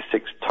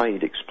 56,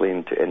 Tide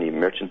explained to any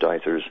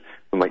merchandisers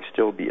who might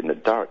still be in the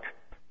dark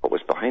what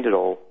was behind it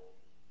all.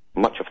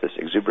 Much of this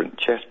exuberant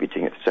chest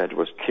beating, it said,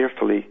 was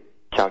carefully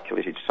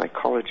calculated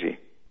psychology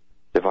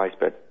devised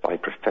by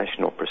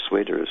professional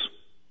persuaders.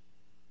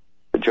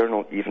 The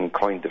journal even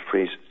coined the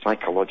phrase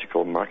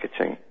psychological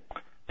marketing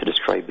to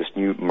describe this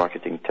new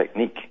marketing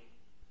technique,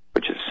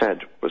 which it said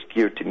was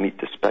geared to meet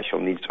the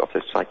special needs of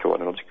the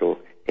psychoanalytical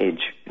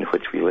age in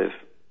which we live.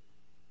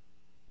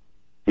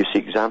 You see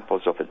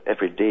examples of it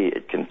every day,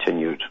 it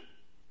continued.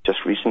 Just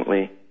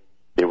recently,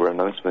 there were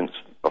announcements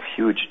of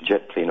huge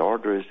jet plane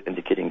orders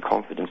indicating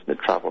confidence in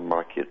the travel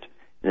market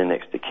in the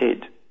next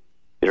decade.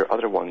 There are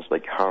other ones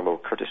like Harlow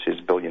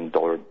Curtis's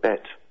billion-dollar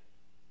bet.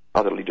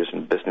 Other leaders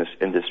in business,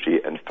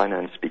 industry, and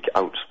finance speak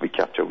out week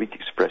after week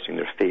expressing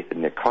their faith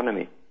in the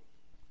economy.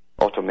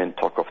 Automen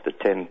talk of the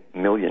 10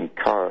 million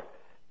car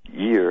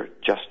year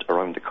just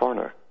around the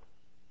corner.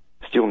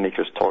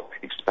 Steelmakers talk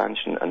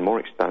expansion and more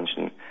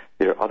expansion.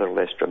 There are other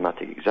less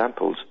dramatic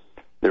examples.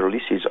 The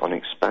releases on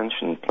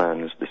expansion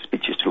plans, the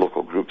speeches to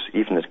local groups,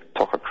 even the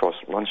talk across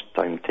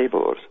lunchtime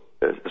tables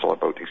is all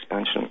about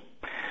expansion.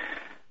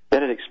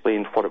 Then it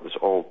explained what it was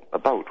all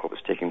about, what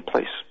was taking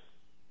place.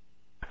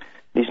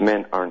 These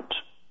men aren't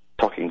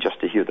talking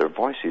just to hear their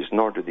voices,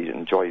 nor do they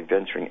enjoy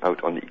venturing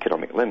out on the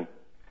economic limb.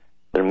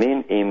 Their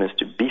main aim is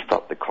to beef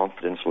up the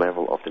confidence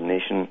level of the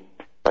nation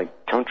by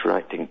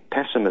counteracting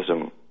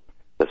pessimism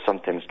that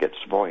sometimes gets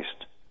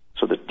voiced,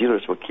 so that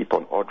dealers will keep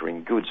on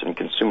ordering goods and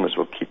consumers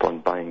will keep on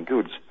buying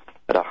goods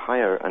at a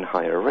higher and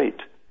higher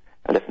rate,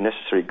 and if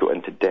necessary go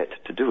into debt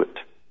to do it.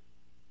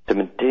 To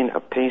maintain a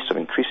pace of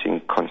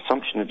increasing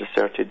consumption, it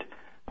asserted,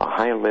 a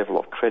higher level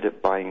of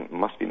credit buying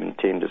must be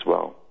maintained as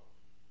well.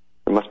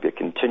 There must be a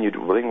continued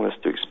willingness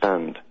to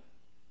expand.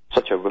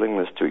 Such a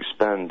willingness to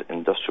expand,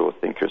 industrial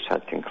thinkers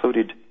had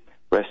concluded,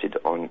 rested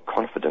on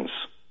confidence.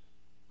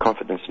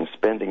 Confidence in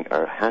spending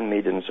are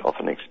handmaidens of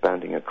an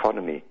expanding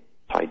economy,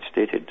 Tide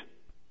stated.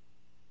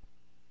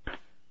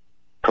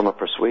 From a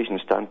persuasion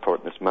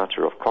standpoint, this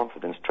matter of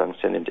confidence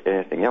transcended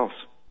anything else.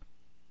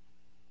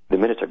 The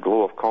minute a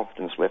glow of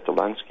confidence left the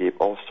landscape,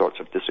 all sorts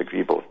of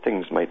disagreeable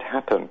things might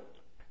happen.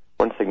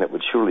 One thing that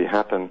would surely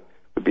happen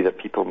would be that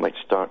people might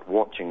start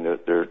watching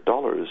their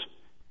dollars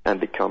and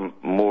become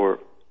more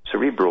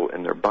cerebral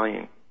in their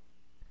buying.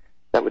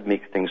 That would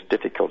make things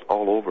difficult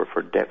all over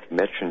for depth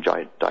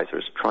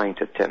merchandisers trying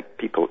to tempt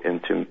people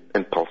into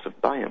impulsive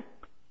buying,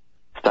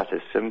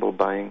 status symbol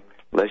buying,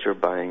 leisure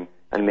buying,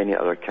 and many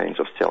other kinds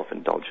of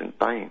self-indulgent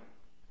buying.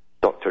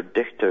 Dr.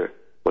 Dichter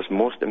was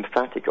most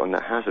emphatic on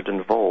the hazard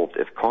involved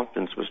if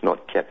confidence was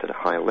not kept at a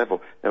high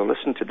level. Now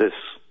listen to this.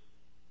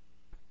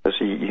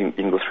 So you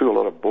can go through a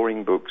lot of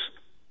boring books,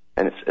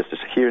 and it's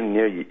just here and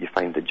there you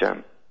find the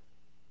gem.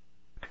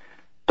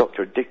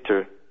 Dr.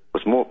 Dichter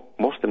was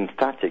most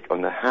emphatic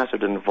on the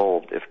hazard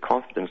involved if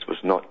confidence was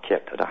not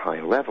kept at a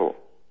high level.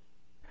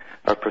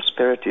 Our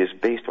prosperity is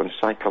based on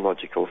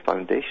psychological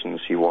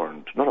foundations, he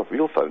warned, not of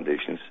real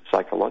foundations,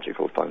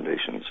 psychological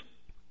foundations,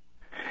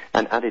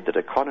 and added that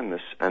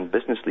economists and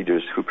business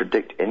leaders who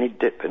predict any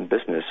dip in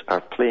business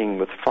are playing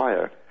with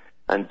fire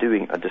and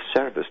doing a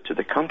disservice to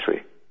the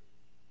country.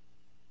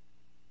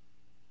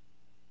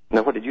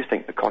 Now, what did you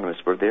think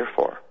economists were there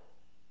for?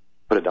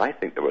 What did I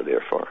think they were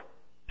there for?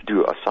 To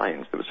do a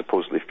science that was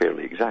supposedly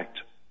fairly exact.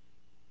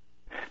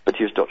 But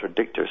here's Dr.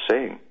 Dichter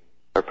saying,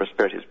 our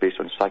prosperity is based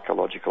on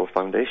psychological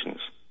foundations.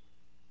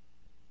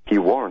 He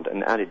warned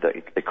and added that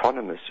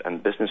economists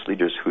and business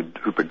leaders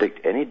who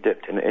predict any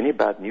dip, in any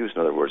bad news, in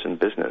other words, in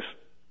business,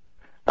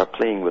 are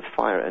playing with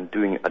fire and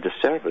doing a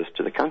disservice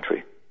to the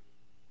country.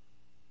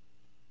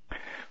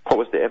 What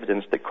was the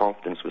evidence that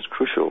confidence was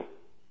crucial?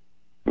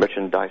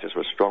 Merchandisers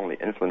were strongly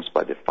influenced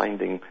by the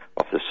finding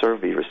of the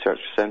Survey Research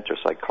Center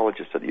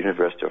psychologists at the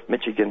University of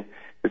Michigan,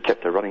 who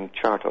kept a running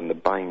chart on the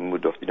buying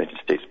mood of the United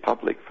States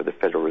public for the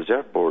Federal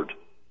Reserve Board.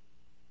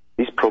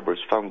 These probers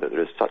found that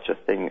there is such a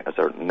thing as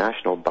a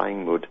national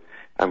buying mood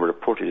and were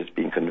reported as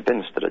being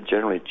convinced that a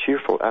generally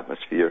cheerful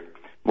atmosphere,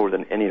 more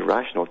than any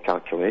rational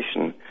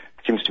calculation,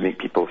 seems to make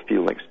people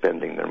feel like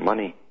spending their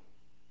money.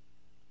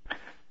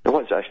 Now,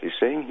 what it's actually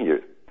saying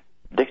here,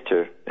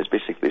 Dichter is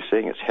basically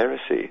saying it's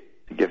heresy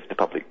to give the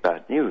public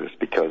bad news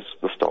because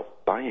they'll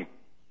stop buying.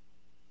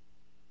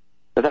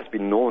 Now, that's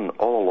been known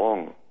all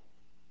along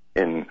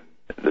in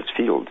this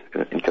field,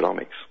 in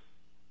economics.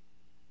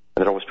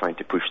 And they're always trying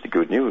to push the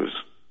good news.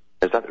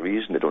 Is that the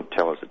reason they don't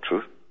tell us the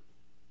truth?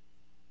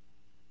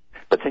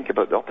 But think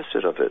about the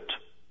opposite of it.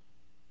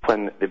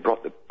 When they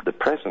brought the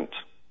present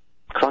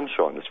crunch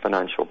on, this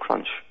financial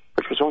crunch,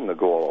 which was on the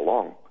go all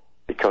along,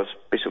 because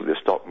basically the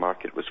stock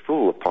market was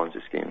full of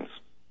Ponzi schemes.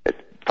 In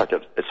fact,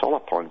 it's all a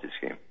Ponzi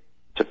scheme.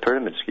 It's a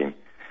pyramid scheme.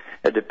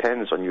 It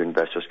depends on new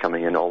investors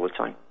coming in all the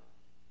time,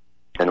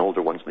 and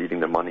older ones leaving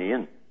their money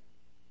in.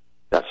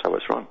 That's how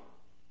it's run.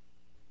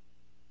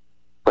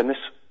 When this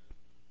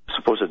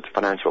supposed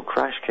financial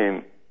crash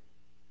came,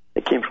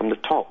 it came from the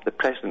top. The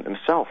president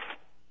himself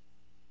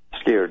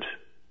scared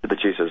the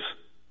bejesus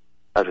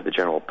out of the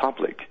general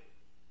public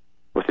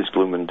with his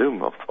gloom and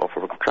doom of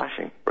we're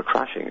crashing. We're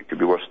crashing. It could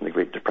be worse than the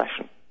Great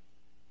Depression.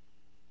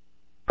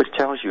 Which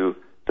tells you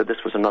that this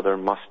was another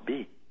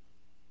must-be.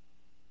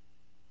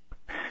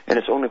 And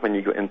it's only when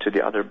you go into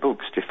the other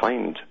books to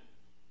find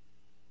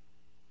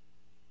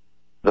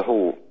the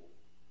whole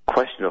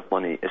question of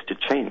money is to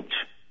change.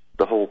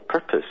 The whole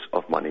purpose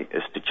of money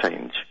is to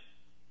change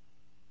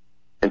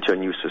into a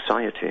new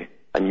society,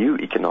 a new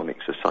economic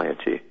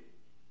society.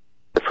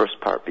 The first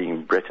part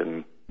being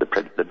Britain, the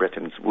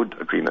Bretton Woods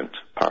Agreement,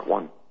 part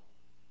 1,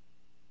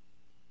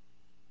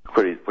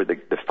 where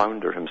the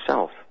founder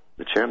himself,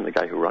 the chairman, the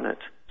guy who ran it,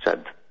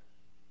 said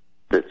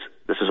that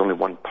this is only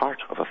one part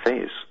of a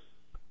phase.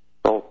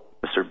 Well,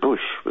 Mr. Bush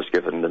was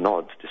given the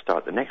nod to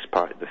start the next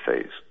part of the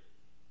phase,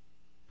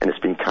 and it's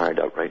being carried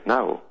out right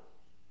now,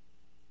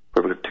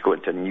 where we're to go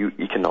into a new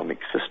economic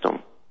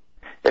system.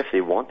 If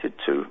they wanted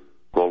to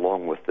go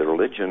along with the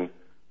religion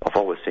of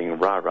always saying,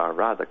 rah, rah,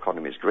 rah, the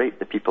economy is great,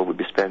 the people would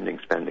be spending,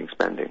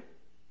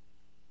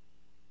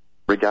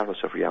 regardless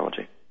of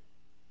reality.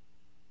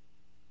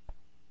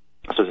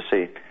 So to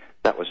say,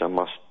 that was a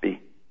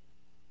must-be.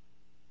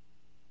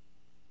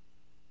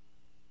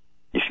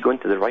 You should go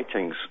into the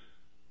writings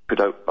put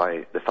out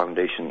by the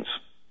foundations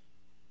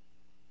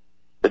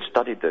that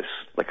studied this,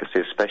 like I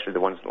say, especially the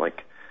ones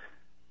like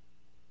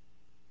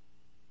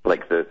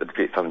the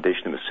Great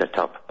Foundation was set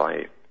up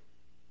by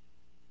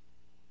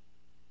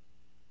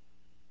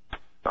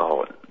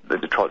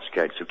the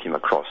Trotskyites who came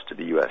across to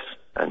the US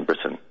and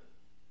Britain,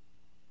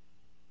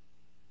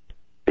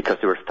 because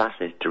they were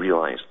fascinated to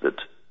realize that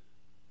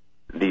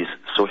these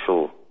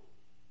social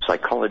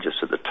psychologists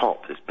at the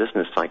top, these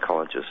business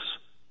psychologists,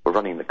 were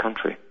running the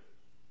country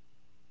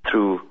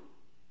through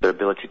their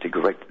ability to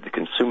go right to the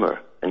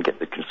consumer and get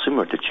the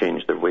consumer to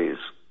change their ways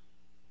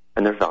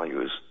and their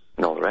values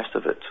and all the rest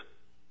of it.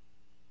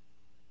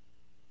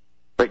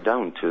 Right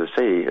down to,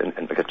 say,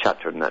 in like a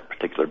chapter in that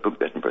particular book,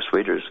 The Hidden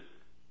Persuaders,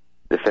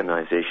 the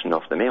feminization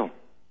of the male.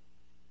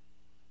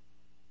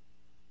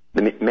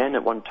 The men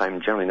at one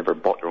time generally never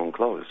bought their own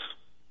clothes.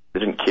 They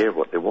didn't care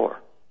what they wore.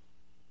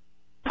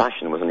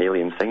 Fashion was an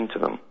alien thing to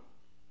them.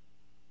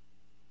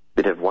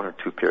 They'd have one or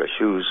two pair of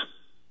shoes,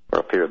 or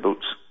a pair of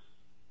boots,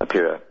 a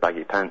pair of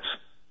baggy pants,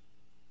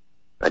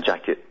 a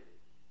jacket,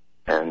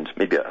 and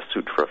maybe a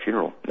suit for a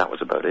funeral. And that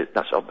was about it.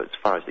 That's all, as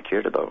far as they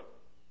cared about.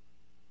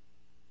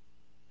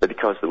 But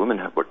because the women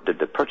did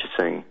the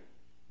purchasing,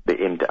 they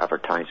aimed at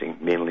advertising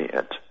mainly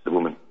at the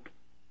woman.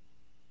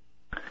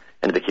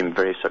 And it became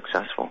very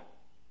successful.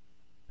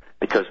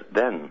 Because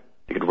then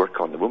they could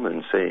work on the woman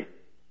and say,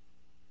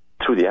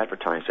 through the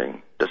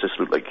advertising, does this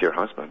look like your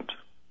husband?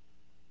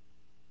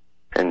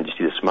 And you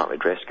see the smartly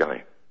dressed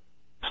guy,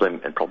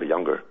 slim and probably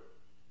younger,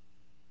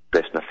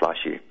 dressed in a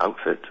flashy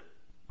outfit,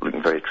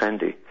 looking very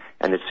trendy,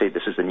 and they'd say,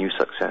 this is the new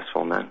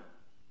successful man.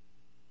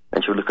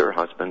 And she would look at her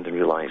husband and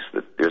realize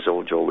that there's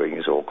old Joe wearing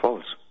his old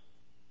clothes,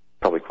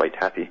 probably quite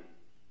happy.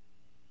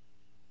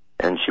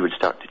 And she would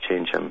start to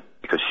change him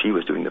because she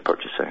was doing the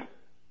purchasing.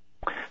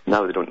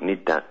 Now they don't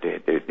need that.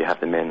 They have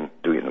the men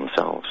doing it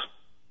themselves.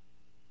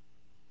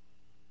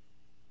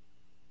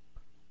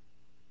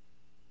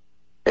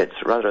 It's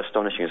rather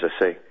astonishing, as I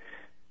say,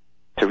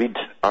 to read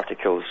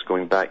articles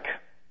going back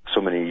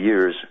so many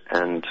years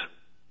and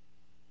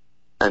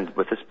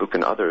with this book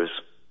and others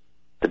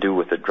to do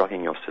with the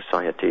drugging of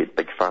society,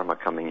 big pharma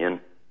coming in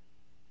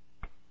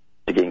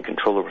to gain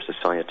control over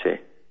society,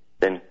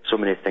 then so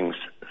many things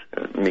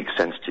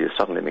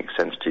suddenly make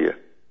sense to you.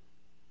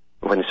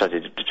 When they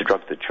started to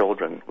drug the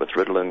children with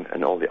Ritalin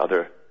and all the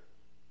other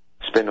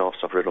spin-offs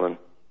of Ritalin,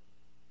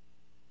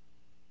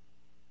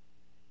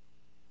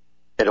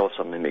 it all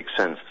suddenly makes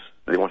sense.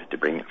 They wanted to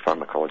bring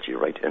pharmacology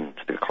right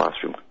into the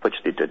classroom, which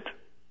they did.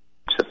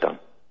 Sit down.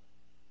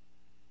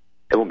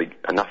 It won't be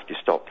enough to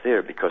stop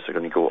there because they're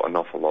going to go an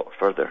awful lot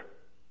further.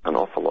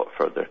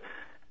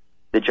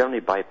 They generally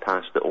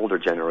bypass the older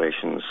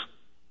generations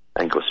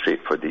and go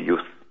straight for the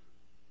youth.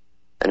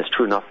 And it's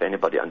true enough for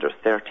anybody under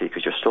 30,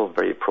 because you're still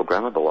very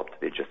programmable up to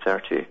the age of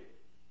 30.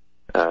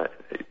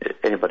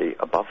 Anybody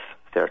above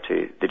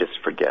 30, they just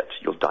forget.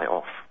 You'll die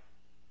off.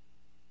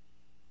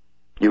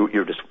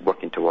 You're just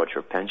working towards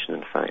your pension,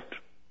 in fact.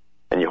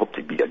 And you hope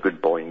to be a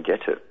good boy and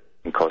get it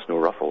and cause no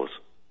ruffles.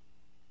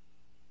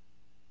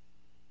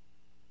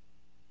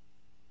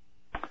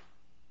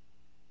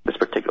 This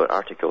particular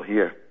article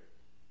here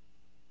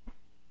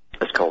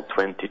It's called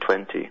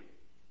 2020,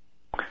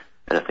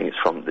 and I think it's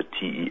from the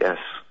TES.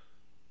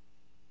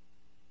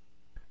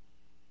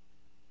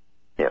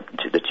 Yeah,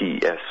 the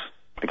TES.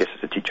 I guess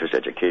it's a Teacher's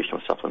Educational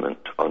Supplement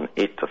on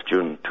 8th of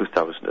June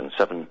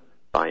 2007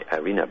 by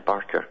Irina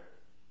Barker.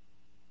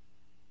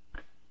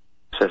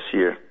 It says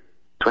here,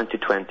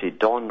 2020,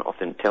 Dawn of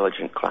the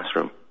Intelligent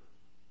Classroom.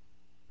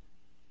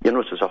 You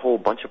notice there's a whole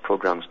bunch of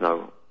programs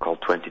now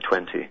called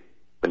 2020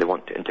 when they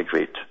want to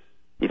integrate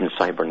even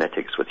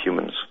cybernetics with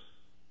humans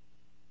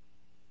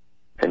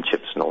and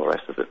chips and all the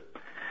rest of it.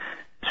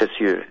 It says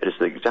here, it is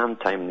the exam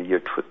time in the year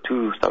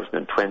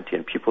 2020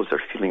 and pupils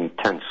are feeling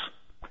tense.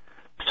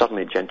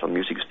 Suddenly gentle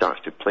music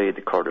starts to play, the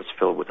corridors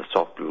fill with a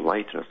soft blue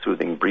light and a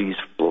soothing breeze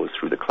blows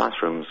through the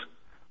classrooms.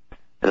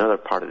 In another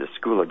part of the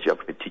school, a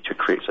geography teacher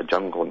creates a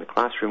jungle in the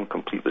classroom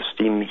complete with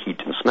steam,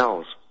 heat and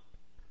smells.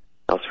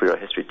 Elsewhere, a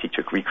history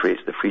teacher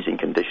recreates the freezing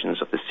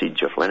conditions of the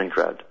siege of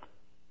Leningrad.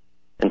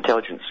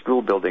 Intelligent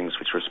school buildings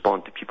which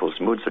respond to people's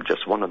moods are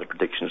just one of the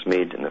predictions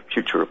made in a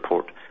future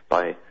report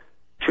by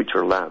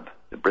Future Lab,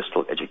 the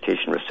Bristol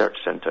Education Research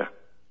Centre.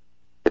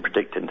 They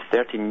predict in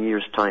 13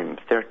 years' time,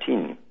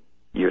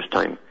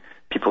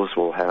 pupils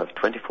will have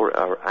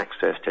 24-hour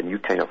access to a new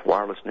kind of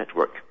wireless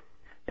network,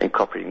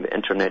 incorporating the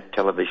internet,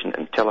 television,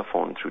 and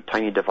telephone through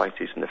tiny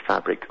devices in the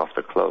fabric of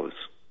their clothes.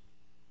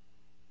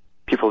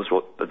 They've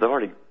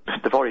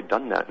already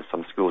done that in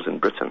some schools in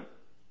Britain,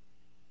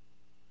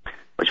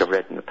 which I've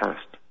read in the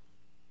past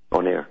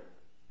on air.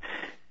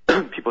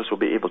 Pupils will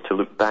be able to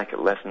look back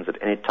at lessons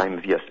at any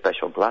time via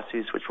special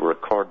glasses which will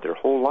record their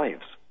whole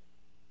lives,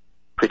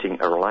 creating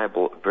a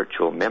reliable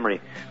virtual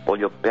memory. Well,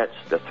 you'll bet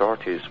the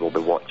authorities will be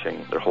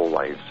watching their whole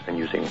lives and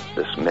using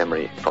this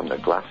memory from their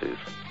glasses.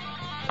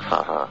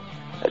 Haha,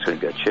 that's going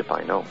to be a chip,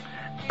 I know.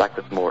 Back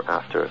with more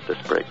after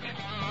this break.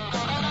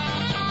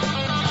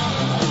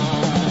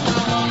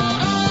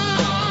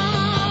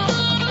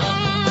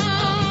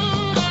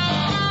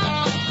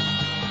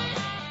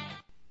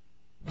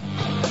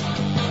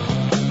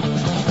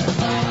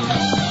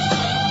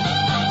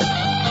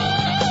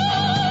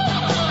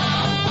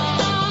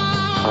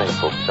 Hi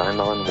folks, I'm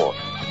Alan Watt,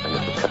 and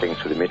this is Cutting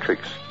Through the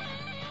Matrix,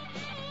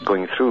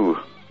 going through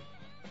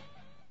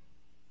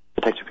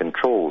the types of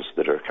controls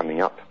that are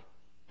coming up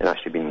and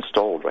actually being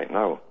installed right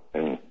now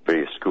in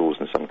various schools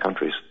in some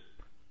countries.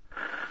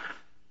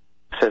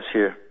 It says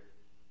here,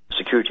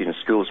 security in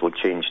schools will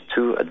change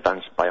too.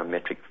 Advanced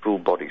biometric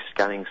full-body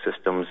scanning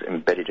systems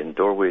embedded in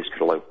doorways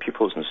could allow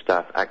pupils and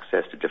staff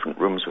access to different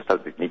rooms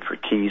without the need for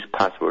keys,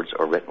 passwords,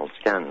 or retinal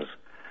scans.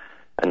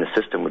 And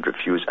the system would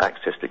refuse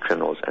access to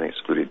criminals and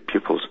excluded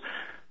pupils.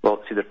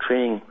 Well, see, they're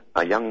training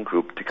a young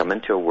group to come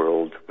into a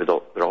world where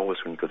they're always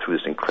going to go through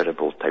these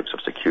incredible types of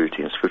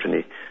security and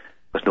scrutiny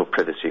with no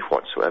privacy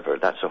whatsoever.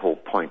 That's the whole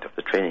point of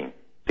the training,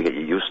 to get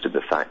you used to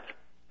the fact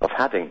of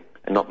having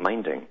and not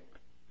minding,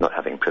 not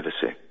having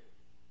privacy.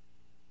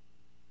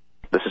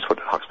 This is what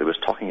Huxley was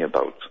talking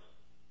about,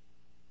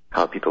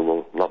 how people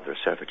will love their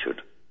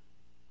servitude.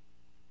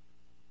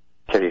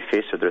 Terry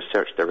Facer, the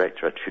research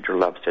director at Future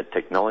Lab, said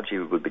technology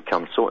would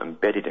become so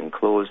embedded in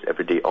closed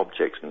everyday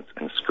objects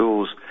in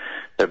schools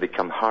that it would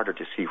become harder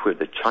to see where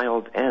the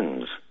child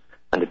ends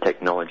and the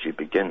technology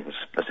begins.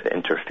 That's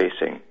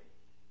interfacing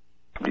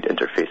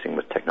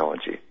with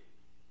technology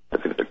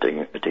that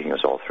they're taking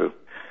us all through.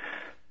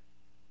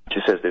 She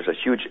says there's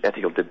a huge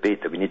ethical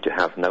debate that we need to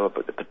have now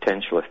about the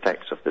potential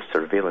effects of the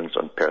surveillance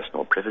on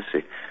personal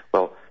privacy.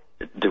 Well,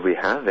 do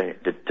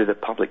the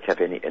public have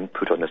any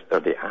input on this? Are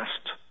they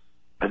asked?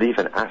 Have they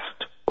even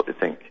asked what they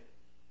think?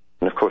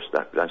 And of course, the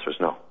answer is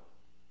no.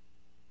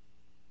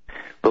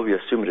 Will we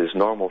assume it is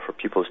normal for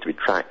pupils to be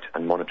tracked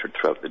and monitored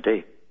throughout the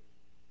day?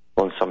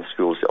 Well, in some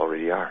schools they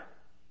already are.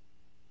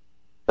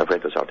 I've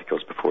read those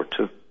articles before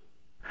too.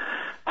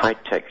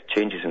 High-tech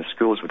changes in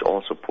schools would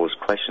also pose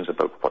questions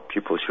about what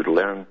pupils should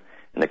learn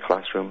in the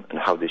classroom and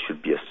how they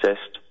should be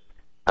assessed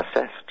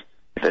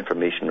if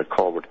information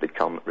recall were to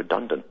become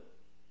redundant.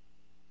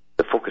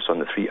 The focus on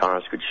the 3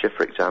 R's could shift,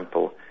 for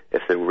example,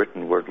 if the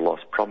written word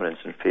lost prominence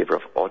in favor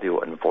of audio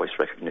and voice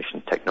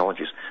recognition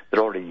technologies.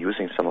 They're already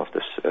using some of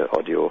this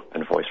audio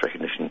and voice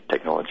recognition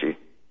technology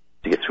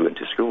to get through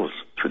into schools,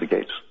 through the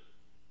gates.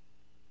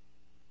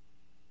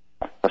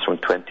 That's from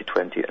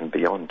 2020 and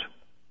beyond.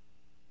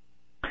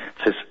 It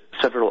says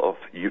several of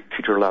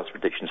Future Lab's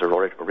predictions are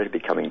already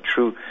becoming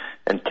true.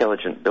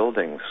 Intelligent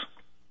buildings,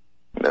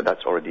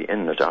 that's already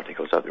in. There's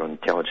articles out there on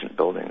intelligent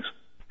buildings.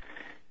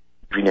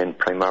 Green End,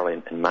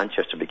 primarily in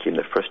Manchester, became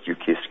the first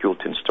UK school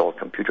to install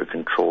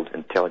computer-controlled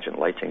intelligent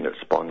lighting that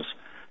responds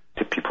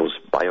to people's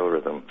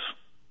biorhythms.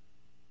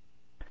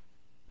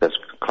 There's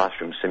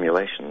classroom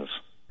simulations.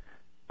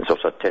 There's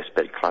also a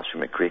testbed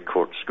classroom at Grey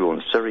Court School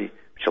in Surrey,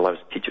 which allows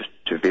teachers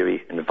to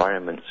vary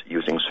environments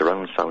using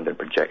surround sound and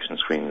projection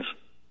screens.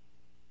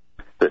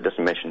 But it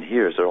doesn't mention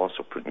here is they're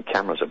also putting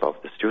cameras above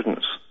the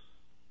students,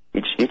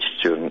 each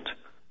student,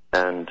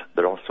 and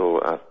they're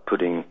also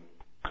putting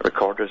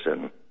recorders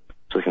in,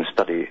 so they can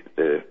study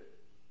the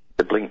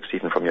blinks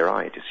even from your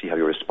eye to see how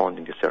you're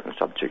responding to certain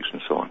subjects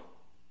and so on.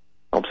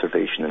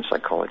 Observation and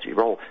psychology.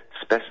 We're all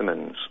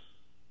specimens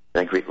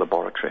in a great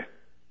laboratory.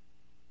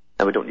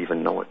 And we don't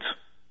even know it.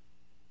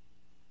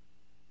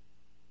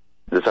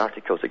 There's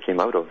articles that came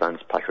out of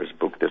Vance Packer's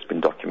book. There's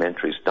been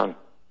documentaries done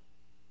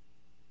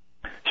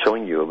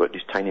showing you about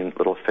these tiny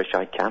little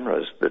fisheye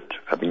cameras that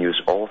have been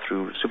used all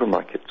through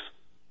supermarkets,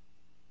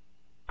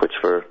 which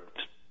for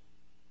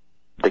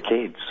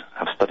decades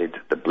have studied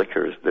the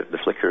flickers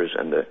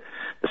and the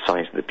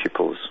size of the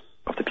pupils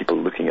of the people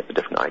looking at the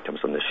different items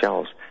on the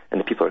shelves, and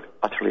the people are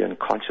utterly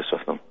unconscious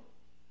of them.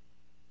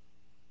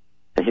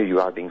 And here you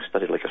are being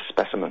studied like a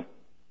specimen,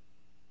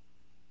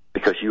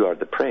 because you are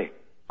the prey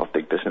of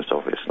big business,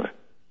 obviously.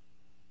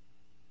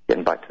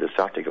 Getting back to this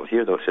article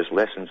here, though, it says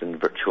lessons in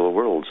virtual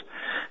worlds.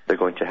 They're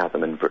going to have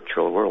them in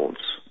virtual worlds.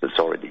 That's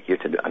already here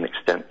to an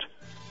extent.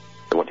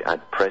 They want to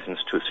add presence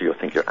to it so you'll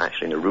think you're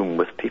actually in a room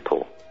with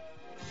people.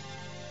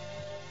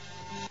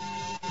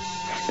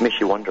 It makes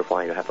you wonder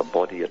why you have a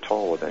body at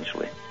all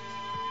eventually.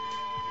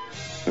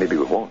 Maybe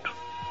we won't.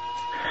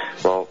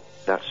 Well,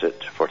 that's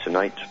it for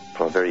tonight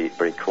from a very,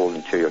 very cold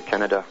interior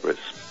Canada, where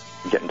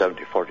it's getting down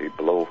to 40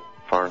 below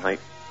Fahrenheit.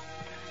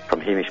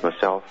 From Hamish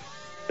myself,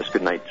 it's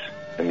good night,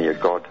 and may your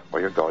God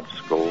or your gods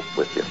go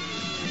with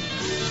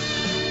you.